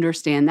I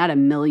understand that a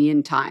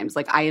million times.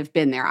 Like I have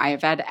been there. I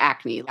have had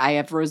acne. I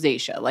have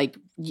rosacea. Like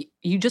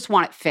you just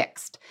want it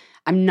fixed.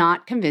 I'm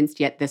not convinced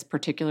yet this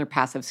particular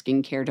passive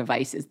skincare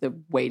device is the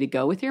way to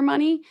go with your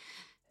money.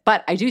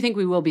 But I do think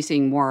we will be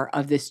seeing more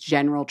of this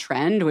general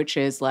trend, which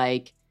is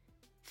like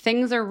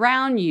things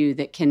around you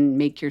that can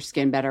make your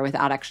skin better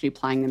without actually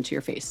applying them to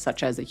your face,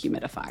 such as a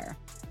humidifier.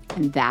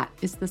 And that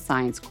is the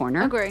Science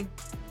Corner. Agree.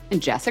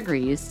 And Jess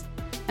agrees.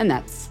 And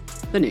that's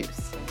the news.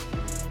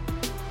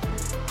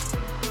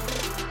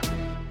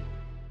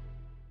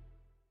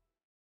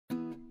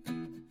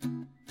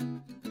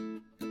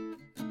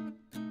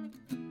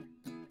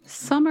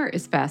 Summer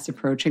is fast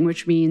approaching,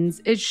 which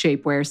means it's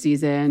shapewear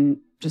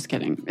season. Just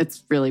kidding.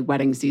 It's really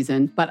wedding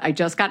season. But I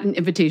just got an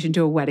invitation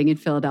to a wedding in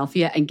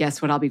Philadelphia, and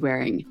guess what I'll be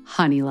wearing?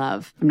 Honey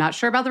Love. I'm not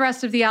sure about the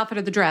rest of the outfit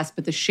or the dress,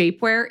 but the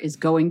shapewear is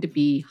going to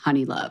be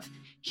Honey Love.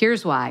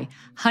 Here's why.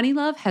 Honey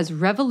Love has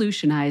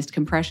revolutionized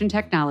compression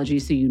technology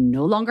so you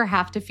no longer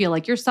have to feel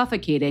like you're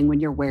suffocating when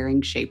you're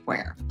wearing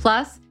shapewear.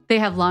 Plus, they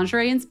have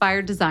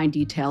lingerie-inspired design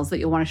details that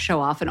you'll want to show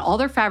off, and all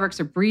their fabrics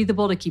are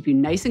breathable to keep you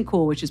nice and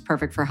cool, which is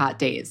perfect for hot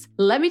days.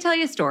 Let me tell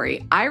you a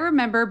story. I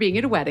remember being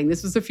at a wedding,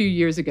 this was a few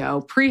years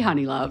ago,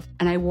 pre-Honey Love,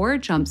 and I wore a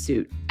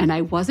jumpsuit, and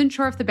I wasn't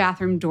sure if the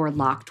bathroom door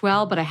locked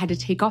well, but I had to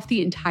take off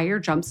the entire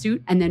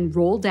jumpsuit and then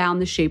roll down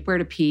the shapewear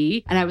to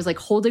pee, and I was like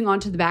holding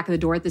onto the back of the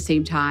door at the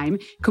same time,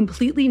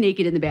 completely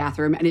naked in the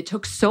bathroom, and it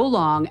took so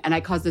long, and I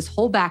caused this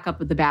whole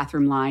backup of the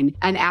bathroom line,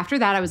 and after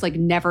that, I was like,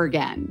 never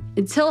again.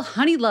 Until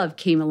Honey Love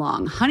came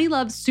along. Honey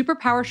Love's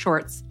Superpower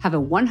shorts have a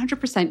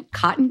 100%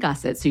 cotton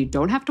gusset, so you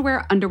don't have to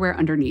wear underwear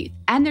underneath.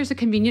 And there's a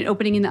convenient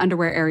opening in the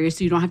underwear area,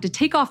 so you don't have to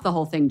take off the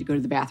whole thing to go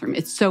to the bathroom.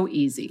 It's so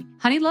easy.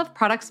 Honey Love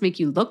products make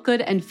you look good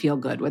and feel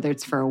good, whether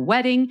it's for a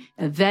wedding,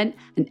 event,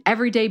 an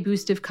everyday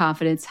boost of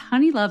confidence.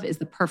 Honey Love is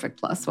the perfect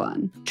plus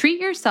one. Treat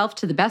yourself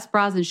to the best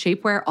bras and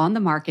shapewear on the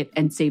market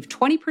and save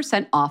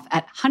 20% off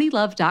at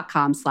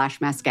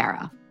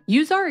honeylove.com/mascara.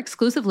 Use our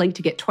exclusive link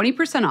to get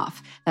 20%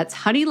 off. That's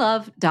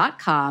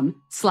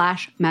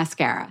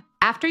honeylove.com/mascara.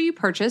 After you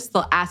purchase,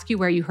 they'll ask you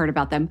where you heard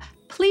about them.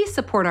 Please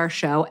support our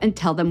show and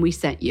tell them we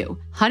sent you.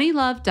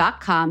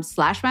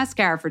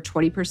 honeylove.com/mascara for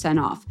 20%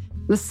 off.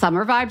 The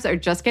summer vibes are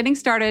just getting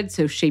started,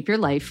 so shape your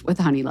life with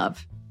Honey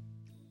Love.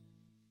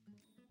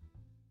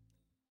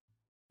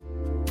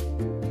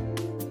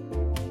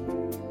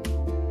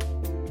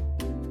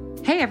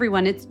 Hey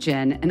everyone, it's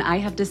Jen, and I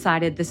have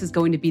decided this is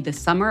going to be the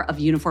summer of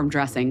uniform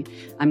dressing.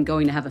 I'm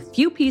going to have a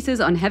few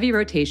pieces on heavy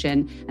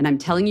rotation, and I'm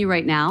telling you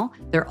right now,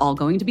 they're all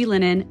going to be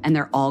linen, and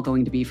they're all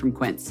going to be from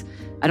Quince.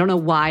 I don't know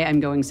why I'm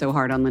going so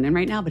hard on linen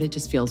right now, but it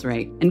just feels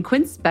right. And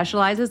Quince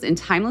specializes in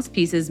timeless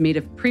pieces made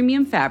of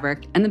premium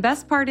fabric, and the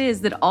best part is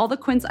that all the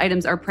Quince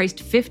items are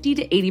priced 50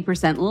 to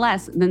 80%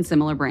 less than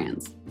similar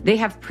brands. They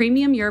have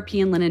premium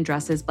European linen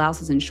dresses,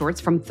 blouses, and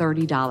shorts from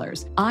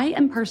 $30. I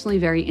am personally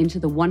very into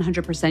the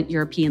 100%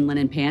 European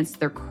linen pants.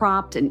 They're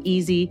cropped and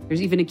easy.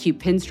 There's even a cute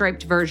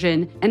pinstriped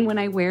version. And when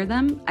I wear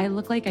them, I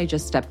look like I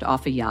just stepped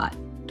off a yacht.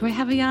 Do I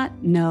have a yacht?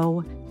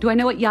 No. Do I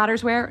know what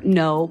yachters wear?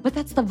 No, but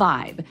that's the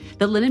vibe.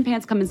 The linen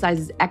pants come in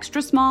sizes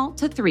extra small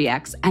to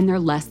 3X, and they're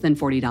less than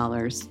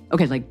 $40.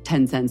 Okay, like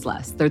 10 cents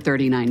less. They're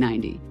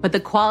 $39.90. But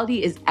the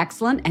quality is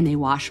excellent, and they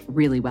wash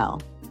really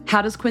well.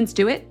 How does Quince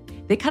do it?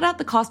 They cut out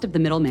the cost of the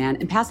middleman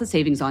and pass the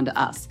savings on to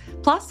us.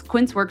 Plus,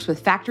 Quince works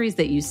with factories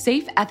that use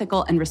safe,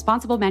 ethical, and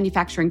responsible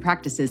manufacturing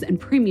practices and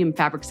premium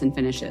fabrics and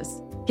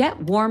finishes. Get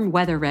warm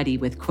weather ready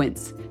with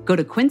Quince. Go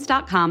to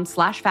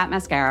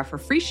quince.com/fatmascara for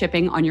free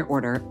shipping on your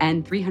order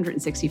and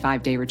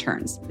 365-day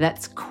returns.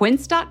 That's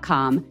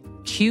quince.com,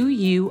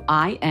 QUINCE,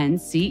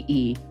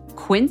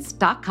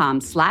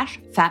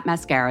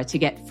 quince.com/fatmascara to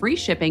get free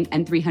shipping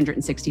and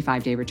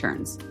 365-day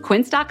returns.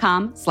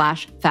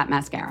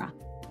 Quince.com/fatmascara.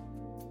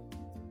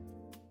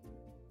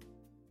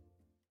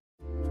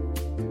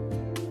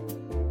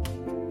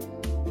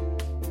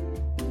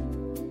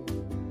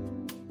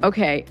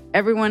 Okay,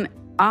 everyone,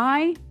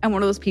 I am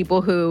one of those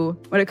people who,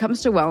 when it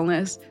comes to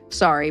wellness,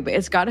 sorry, but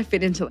it's got to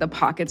fit into the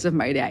pockets of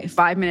my day.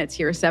 5 minutes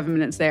here, 7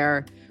 minutes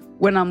there.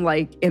 When I'm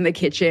like in the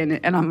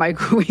kitchen and I'm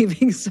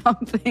microwaving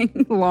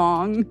something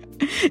long,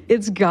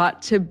 it's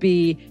got to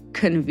be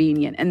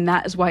convenient. And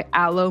that is why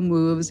Aloe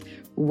Moves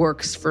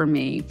works for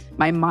me.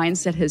 My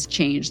mindset has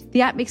changed.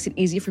 The app makes it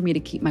easy for me to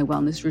keep my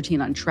wellness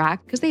routine on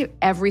track because they have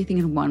everything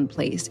in one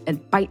place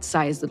and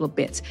bite-sized little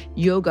bits: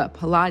 yoga,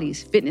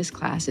 Pilates, fitness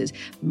classes,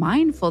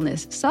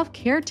 mindfulness,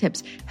 self-care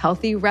tips,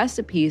 healthy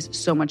recipes,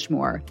 so much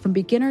more. From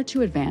beginner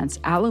to advanced,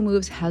 Alo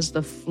Moves has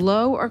the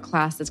flow or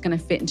class that's going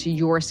to fit into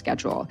your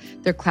schedule.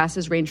 Their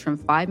classes range from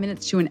 5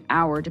 minutes to an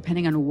hour,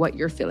 depending on what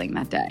you're feeling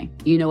that day.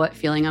 You know what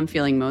feeling I'm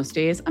feeling most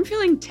days? I'm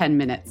feeling 10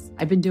 minutes.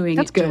 I've been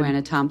doing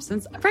Joanna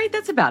Thompson's. Right,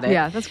 that's about it.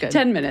 Yeah, that's good.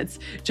 10 minutes.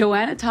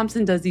 Joanna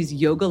Thompson does these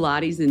yoga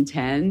lattes in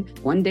 10.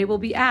 One day will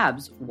be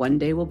abs. One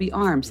day will be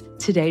arms.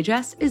 Today,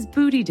 Jess, is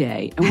booty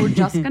day. And we're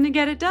just going to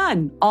get it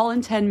done all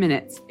in 10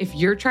 minutes. If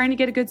you're trying to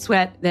get a good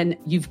sweat, then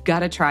you've got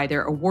to try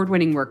their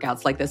award-winning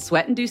workouts like the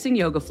sweat-inducing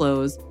yoga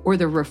flows or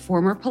the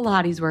reformer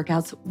Pilates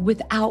workouts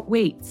without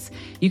weights.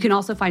 You can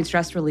also find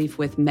stress relief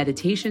with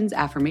meditations,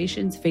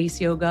 affirmations, face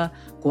yoga,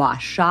 gua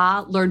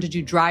sha, learn to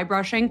do dry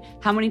brushing.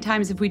 How many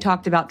times have we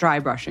talked about dry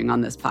brushing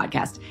on this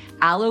podcast?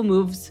 Alo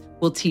Moves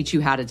will teach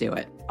you how to do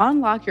it.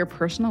 Unlock your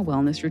personal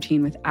wellness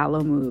routine with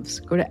Alo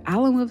Moves. Go to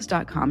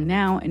alomoves.com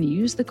now and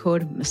use the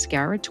code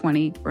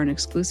MASCARA20 for an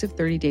exclusive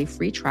 30-day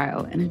free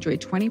trial and enjoy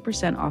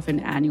 20% off an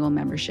annual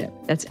membership.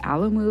 That's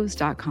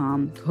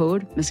alomoves.com,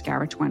 code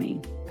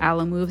MASCARA20.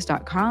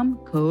 alomoves.com,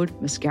 code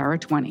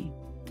MASCARA20.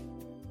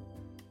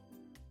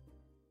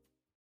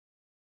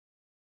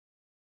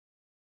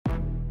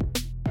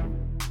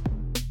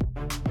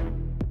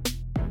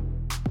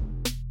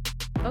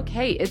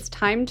 Okay, it's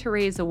time to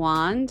raise a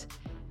wand.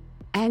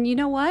 And you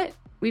know what?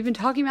 We've been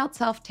talking about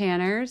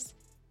self-tanners.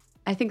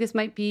 I think this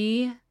might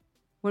be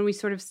when we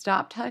sort of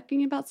stop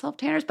talking about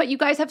self-tanners, but you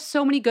guys have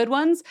so many good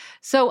ones.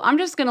 So I'm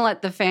just going to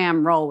let the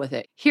fam roll with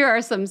it. Here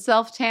are some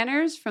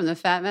self-tanners from the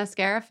Fat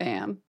Mascara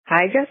fam.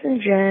 Hi, Jess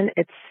and Jen.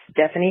 It's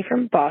Stephanie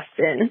from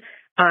Boston.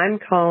 I'm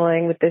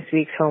calling with this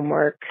week's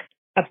homework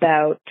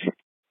about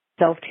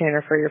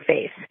self-tanner for your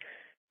face.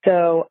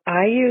 So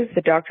I use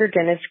the Dr.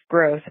 Dennis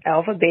Gross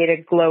Alpha Beta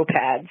Glow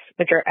Pads,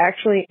 which are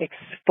actually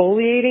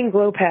exfoliating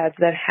glow pads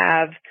that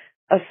have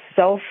a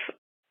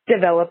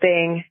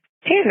self-developing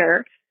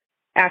tanner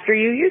after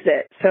you use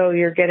it. So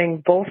you're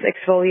getting both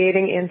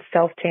exfoliating and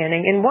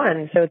self-tanning in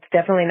one. So it's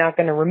definitely not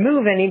going to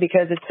remove any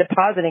because it's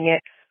depositing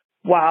it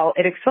while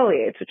it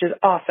exfoliates, which is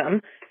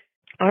awesome.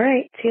 All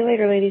right. See you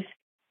later, ladies.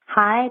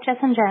 Hi, Jess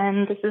and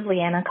Jen. This is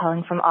Leanna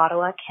calling from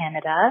Ottawa,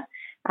 Canada.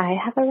 I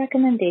have a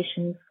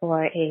recommendation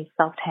for a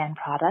self-tan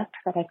product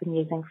that I've been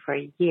using for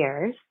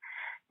years,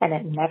 and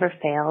it never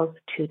fails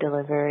to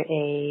deliver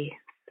a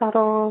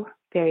subtle,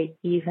 very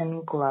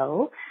even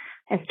glow.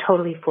 It's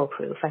totally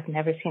foolproof. I've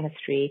never seen a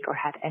streak or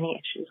had any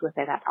issues with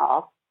it at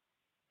all.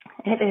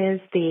 It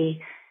is the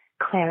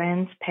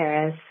Clarins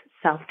Paris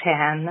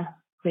Self-Tan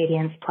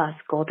Radiance Plus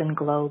Golden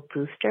Glow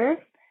Booster.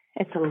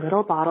 It's a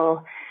little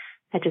bottle.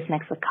 I just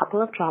mix a couple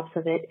of drops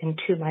of it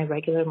into my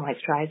regular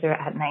moisturizer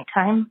at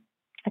nighttime,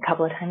 a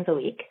couple of times a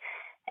week.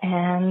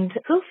 And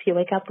poof, you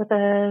wake up with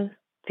a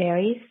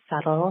very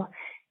subtle,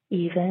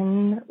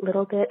 even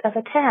little bit of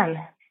a tan.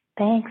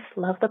 Thanks.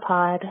 Love the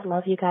pod.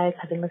 Love you guys.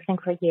 I've been listening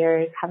for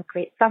years. Have a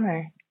great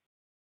summer.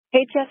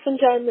 Hey, Jess and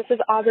Jen. This is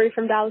Aubrey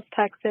from Dallas,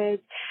 Texas.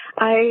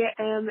 I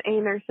am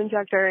a nurse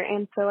injector,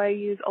 and so I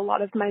use a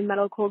lot of my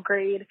medical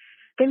grade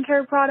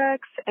skincare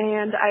products,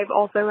 and I've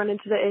also run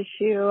into the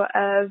issue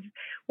of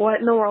what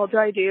in the world do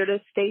I do to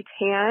stay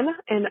tan,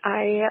 and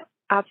I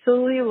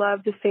absolutely love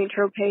the Saint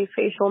Tropez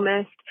facial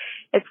mist.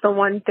 It's the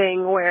one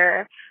thing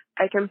where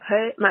I can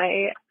put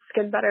my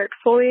Skin Better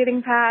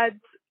exfoliating pads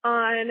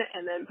on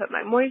and then put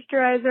my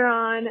moisturizer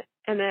on,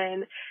 and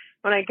then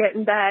when I get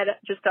in bed,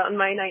 just on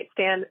my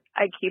nightstand,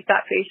 I keep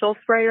that facial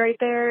spray right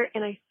there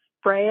and I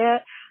spray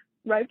it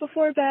right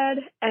before bed,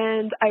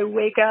 and I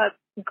wake up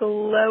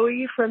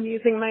glowy from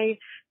using my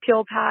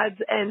peel pads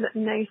and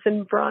nice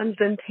and bronzed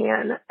and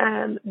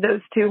tan.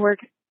 Those two work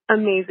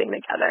amazing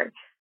together.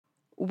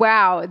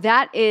 Wow,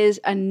 that is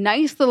a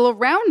nice little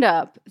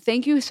roundup.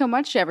 Thank you so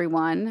much,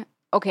 everyone.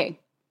 Okay,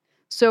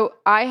 so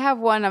I have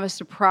one. I was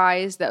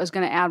surprised that I was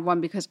going to add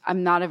one because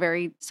I'm not a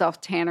very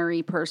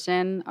self-tannery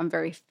person. I'm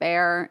very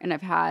fair, and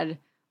I've had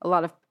a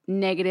lot of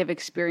negative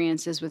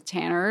experiences with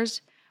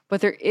tanners.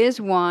 But there is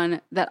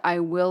one that I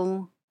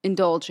will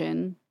indulge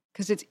in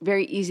because it's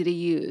very easy to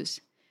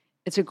use.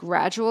 It's a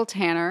gradual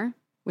tanner,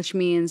 which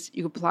means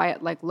you apply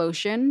it like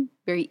lotion,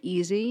 very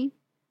easy,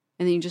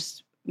 and then you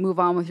just move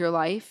on with your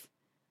life.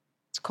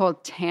 It's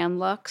called Tan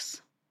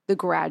Luxe, the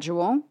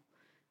gradual.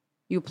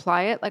 You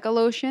apply it like a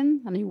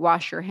lotion, and you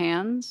wash your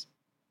hands.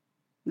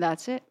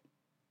 That's it.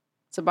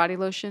 It's a body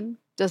lotion.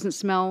 Doesn't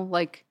smell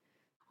like...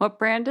 What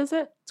brand is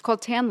it? It's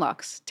called Tan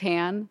Luxe.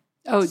 Tan.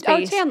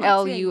 Tan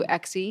Luxe.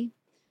 Luxe.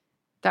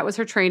 That was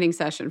her training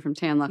session from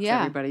Tan Luxe,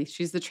 everybody.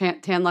 She's the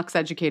Tan Luxe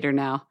educator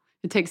now.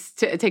 It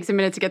takes a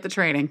minute to get the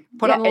training.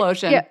 Put on the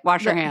lotion,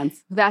 wash your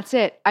hands. That's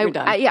it. You're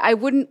done. I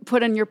wouldn't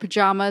put on your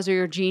pajamas or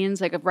your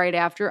jeans like right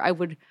after. I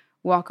would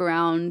walk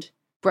around,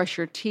 brush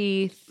your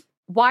teeth,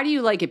 Why do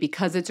you like it?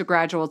 Because it's a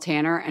gradual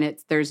tanner and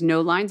there's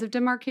no lines of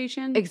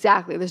demarcation?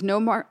 Exactly. There's no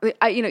mark.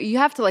 You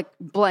have to like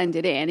blend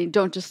it in. You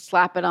don't just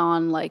slap it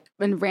on like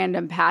in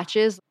random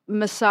patches.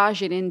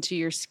 Massage it into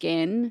your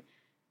skin.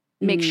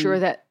 Make sure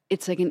that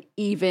it's like an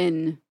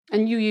even.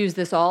 And you use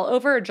this all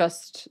over or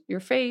just your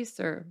face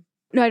or?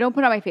 No, I don't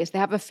put it on my face. They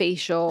have a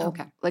facial,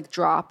 like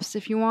drops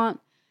if you want.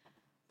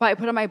 But I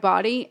put it on my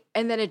body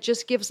and then it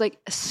just gives like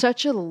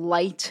such a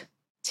light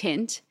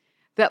tint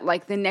that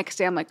like the next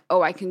day I'm like,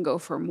 oh, I can go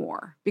for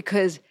more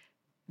because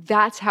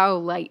that's how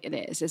light it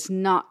is. It's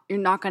not, you're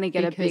not going to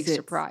get a big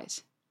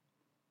surprise.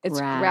 It's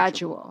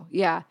gradual.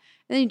 Yeah. And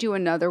then you do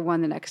another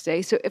one the next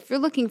day. So if you're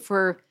looking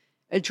for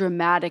a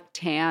dramatic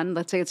tan,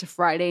 let's say it's a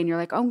Friday and you're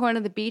like, oh, I'm going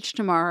to the beach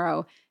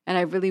tomorrow and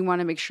I really want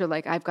to make sure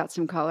like I've got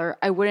some color.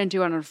 I wouldn't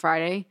do it on a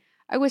Friday.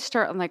 I would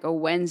start on like a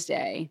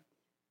Wednesday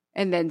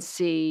and then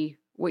see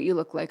what you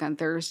look like on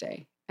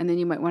Thursday. And then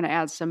you might want to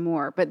add some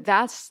more. But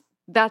that's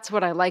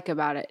what I like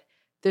about it.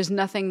 There's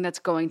nothing that's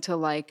going to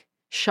like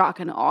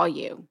shock and awe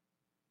you.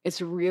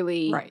 It's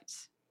really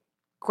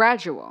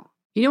gradual.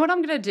 You know what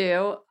I'm going to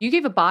do? You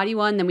gave a body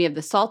one, then we have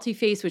the Salty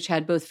Face, which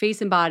had both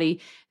face and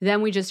body.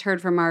 Then we just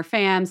heard from our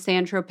fam,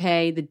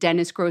 Saint-Tropez, the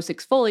Dennis Gross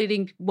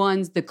exfoliating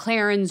ones, the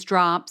Clarins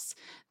drops,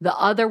 the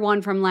other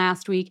one from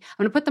last week.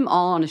 I'm going to put them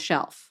all on a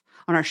shelf,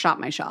 on our Shop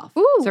My Shelf.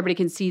 Ooh. So everybody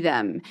can see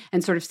them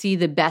and sort of see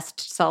the best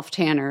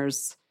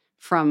self-tanners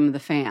from the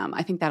fam.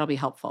 I think that'll be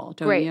helpful,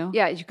 don't you?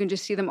 Yeah, you can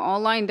just see them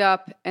all lined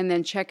up and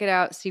then check it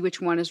out, see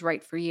which one is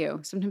right for you.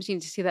 Sometimes you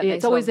need to see that.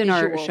 It's always in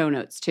our show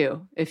notes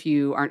too, if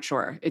you aren't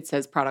sure. It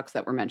says products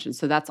that were mentioned.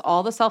 So that's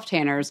all the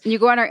self-tanners. And you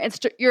go on our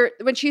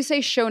when she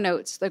says show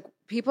notes, like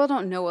people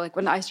don't know, like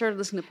when I started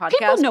listening to podcasts.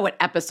 People know what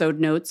episode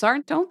notes are,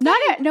 don't they?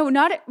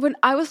 When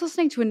I was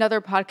listening to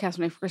another podcast,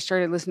 when I first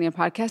started listening to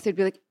a podcast, they'd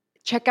be like,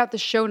 check out the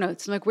show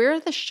notes. I'm like, where are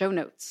the show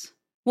notes?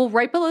 Well,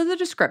 right below the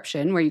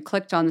description where you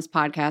clicked on this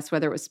podcast,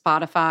 whether it was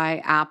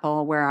Spotify,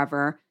 Apple,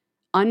 wherever,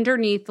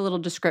 underneath the little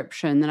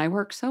description that I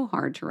work so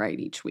hard to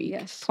write each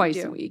week,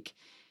 twice a week,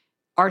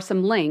 are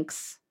some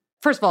links.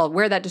 First of all,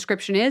 where that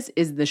description is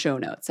the show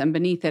notes. And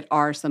beneath it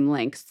are some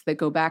links that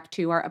go back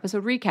to our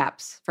episode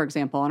recaps, for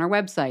example, on our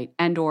website,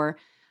 and or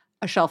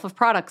a shelf of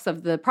products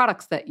of the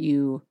products that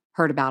you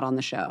heard about on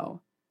the show.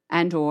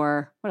 And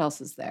or what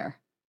else is there?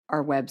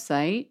 Our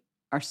website.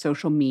 Our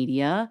social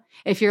media.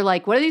 If you're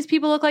like, what do these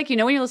people look like? You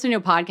know, when you're listening to a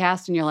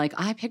podcast and you're like,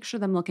 I picture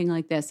them looking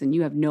like this, and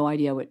you have no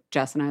idea what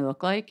Jess and I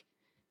look like.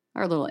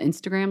 Our little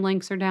Instagram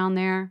links are down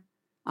there.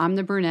 I'm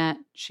the brunette.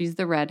 She's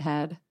the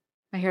redhead.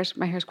 My hair's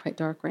quite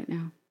dark right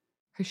now.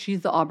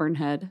 She's the auburn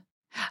head.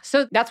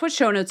 So that's what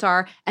show notes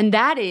are. And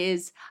that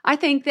is, I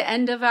think, the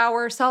end of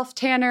our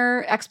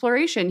self-tanner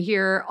exploration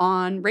here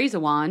on Raise a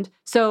Wand.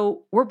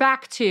 So we're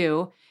back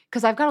to,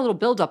 because I've got a little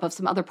buildup of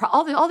some other,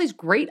 all these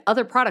great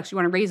other products you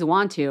want to raise a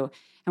wand to.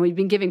 And we've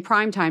been giving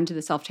prime time to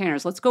the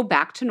self-tanners. Let's go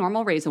back to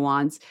normal raise a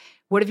wands.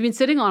 What have you been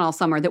sitting on all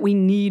summer that we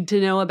need to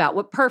know about?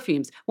 What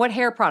perfumes, what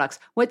hair products,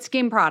 what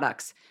skin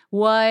products,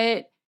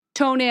 what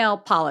toenail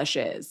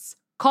polishes?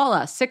 Call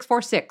us,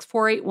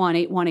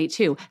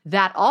 646-481-8182.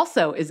 That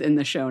also is in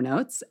the show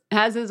notes,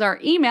 as is our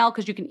email,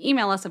 because you can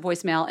email us at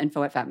voicemail,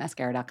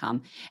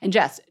 info@fatmascara.com. And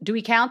Jess, do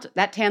we count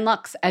that Tan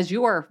Luxe as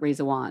your raise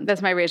a wand?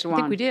 That's my raise a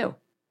wand. I think we do.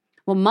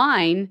 Well,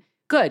 mine,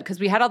 good, because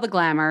we had all the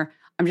glamour.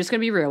 I'm just going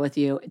to be real with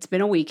you. It's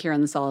been a week here in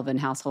the Sullivan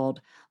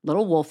household.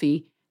 Little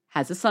Wolfie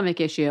has a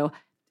stomach issue.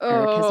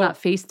 Eric has not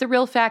faced the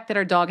real fact that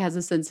our dog has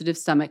a sensitive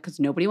stomach, because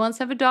nobody wants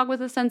to have a dog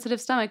with a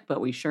sensitive stomach,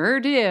 but we sure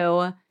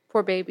do.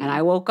 Poor baby. And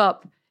I woke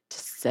up to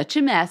such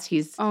a mess.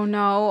 He's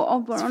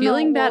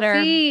feeling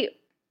better.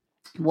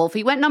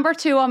 Wolfie went number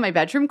 2 on my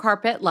bedroom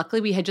carpet.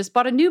 Luckily, we had just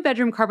bought a new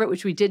bedroom carpet,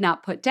 which we did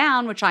not put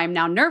down, which I am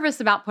now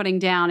nervous about putting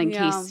down in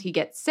case he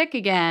gets sick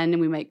again.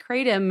 And we might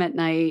crate him at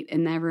night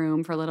in that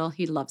room for a little.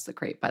 He loves the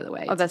crate, by the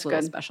way. Oh, that's a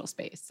little good. Special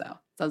space, so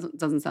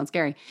doesn't sound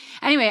scary.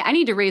 Anyway, I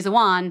need to raise a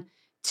wand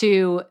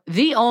to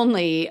the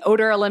only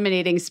odor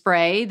eliminating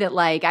spray that,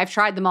 like, I've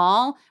tried them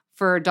all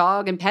for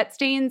dog and pet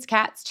stains,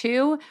 cats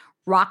too.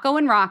 Rocco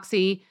and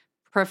Roxy,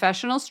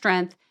 professional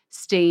strength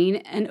stain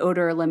and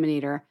odor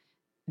eliminator.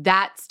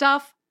 That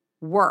stuff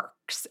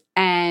works.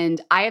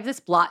 And I have this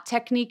blot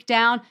technique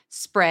down.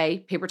 Spray,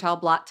 paper towel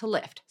blot to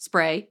lift.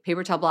 Spray,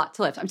 paper towel blot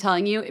to lift. I'm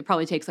telling you, it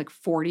probably takes like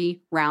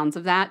 40 rounds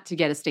of that to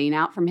get a stain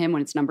out from him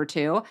when it's number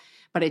 2.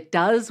 But it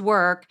does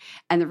work.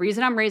 And the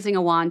reason I'm raising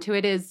a wand to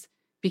it is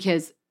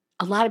because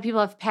a lot of people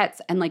have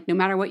pets. And like no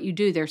matter what you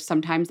do, there's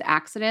sometimes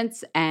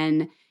accidents.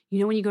 And you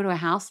know when you go to a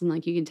house and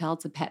like you can tell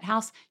it's a pet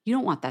house, you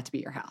don't want that to be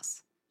your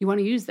house. You want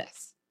to use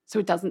this so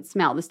it doesn't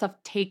smell. This stuff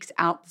takes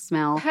out the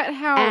smell. Pet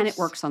house. And it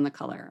works on the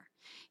color.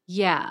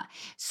 Yeah.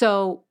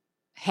 So,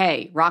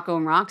 hey, Rocco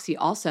and Roxy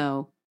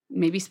also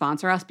maybe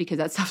sponsor us because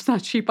that stuff's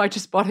not cheap. I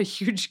just bought a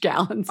huge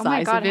gallon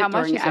size of it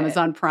during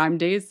Amazon Prime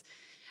days.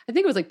 I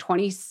think it was like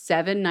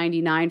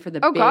 $27.99 for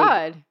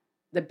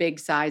the big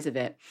size of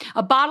it.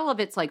 A bottle of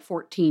it's like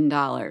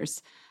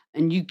 $14.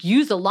 And you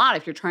use a lot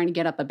if you're trying to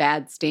get up a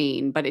bad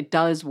stain, but it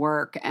does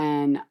work.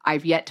 And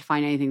I've yet to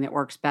find anything that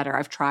works better.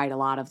 I've tried a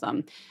lot of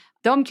them.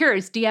 Though I'm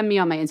curious, DM me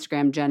on my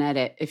Instagram, Jen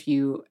Edit, if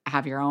you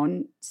have your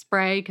own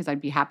spray, because I'd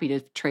be happy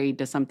to trade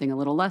to something a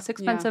little less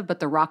expensive. Yeah. But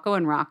the Rocco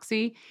and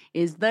Roxy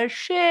is the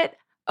shit.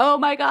 Oh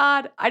my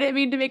God. I didn't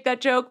mean to make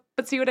that joke,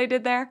 but see what I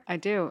did there? I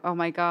do. Oh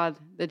my God.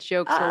 The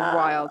jokes are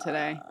wild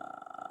today.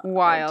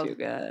 Wild. They're too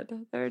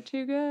good. They're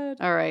too good.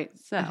 All right.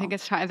 So I think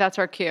it's time. That's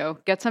our cue.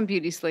 Get some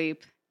beauty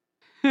sleep.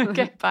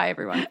 Okay. Bye,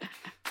 everyone.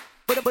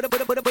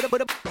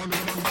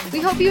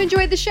 We hope you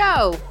enjoyed the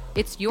show.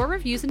 It's your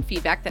reviews and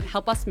feedback that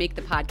help us make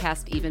the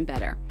podcast even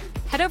better.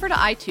 Head over to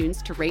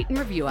iTunes to rate and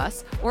review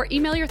us, or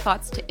email your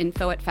thoughts to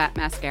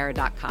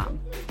info@fatmascara.com.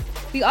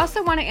 We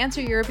also want to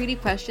answer your beauty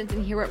questions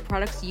and hear what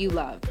products you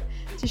love.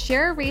 To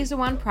share a Razor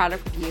One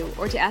product review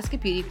or to ask a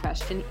beauty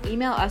question,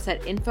 email us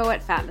at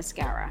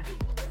info@fatmascara.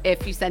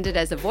 If you send it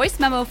as a voice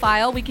memo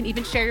file, we can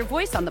even share your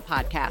voice on the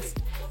podcast.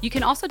 You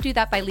can also do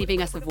that by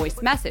leaving us a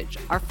voice message.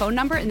 Our phone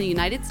number in the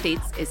United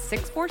States is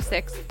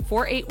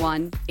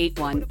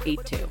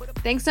 646-481-8182.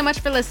 Thanks so much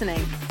for listening.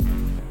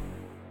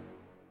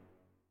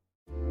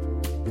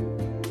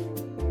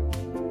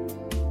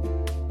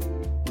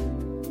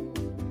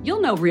 You'll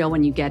know real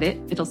when you get it.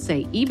 It'll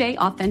say eBay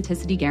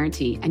Authenticity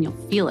Guarantee, and you'll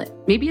feel it.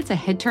 Maybe it's a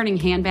head-turning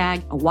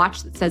handbag, a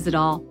watch that says it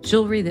all,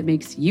 jewelry that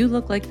makes you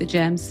look like the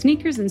gems,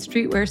 sneakers and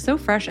streetwear so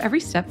fresh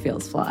every step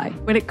feels fly.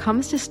 When it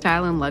comes to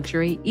style and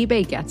luxury,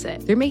 eBay gets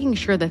it. They're making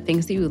sure the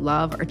things that you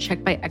love are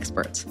checked by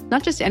experts.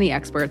 Not just any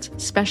experts,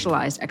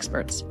 specialized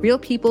experts. Real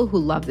people who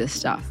love this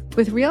stuff.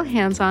 With real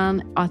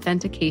hands-on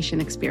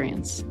authentication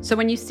experience. So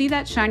when you see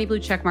that shiny blue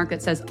checkmark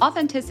that says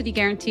Authenticity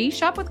Guarantee,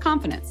 shop with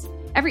confidence.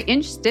 Every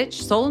inch,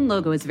 stitch, sole, and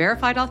logo is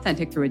verified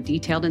authentic through a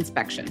detailed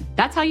inspection.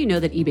 That's how you know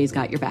that eBay's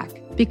got your back.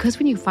 Because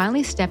when you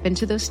finally step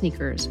into those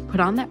sneakers,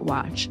 put on that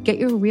watch, get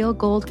your real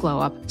gold glow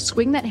up,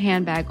 swing that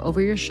handbag over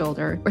your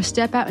shoulder, or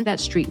step out in that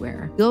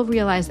streetwear, you'll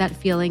realize that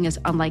feeling is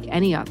unlike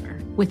any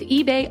other. With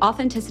eBay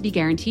Authenticity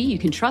Guarantee, you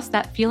can trust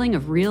that feeling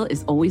of real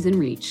is always in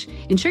reach.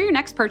 Ensure your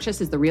next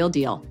purchase is the real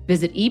deal.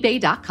 Visit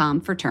ebay.com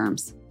for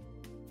terms.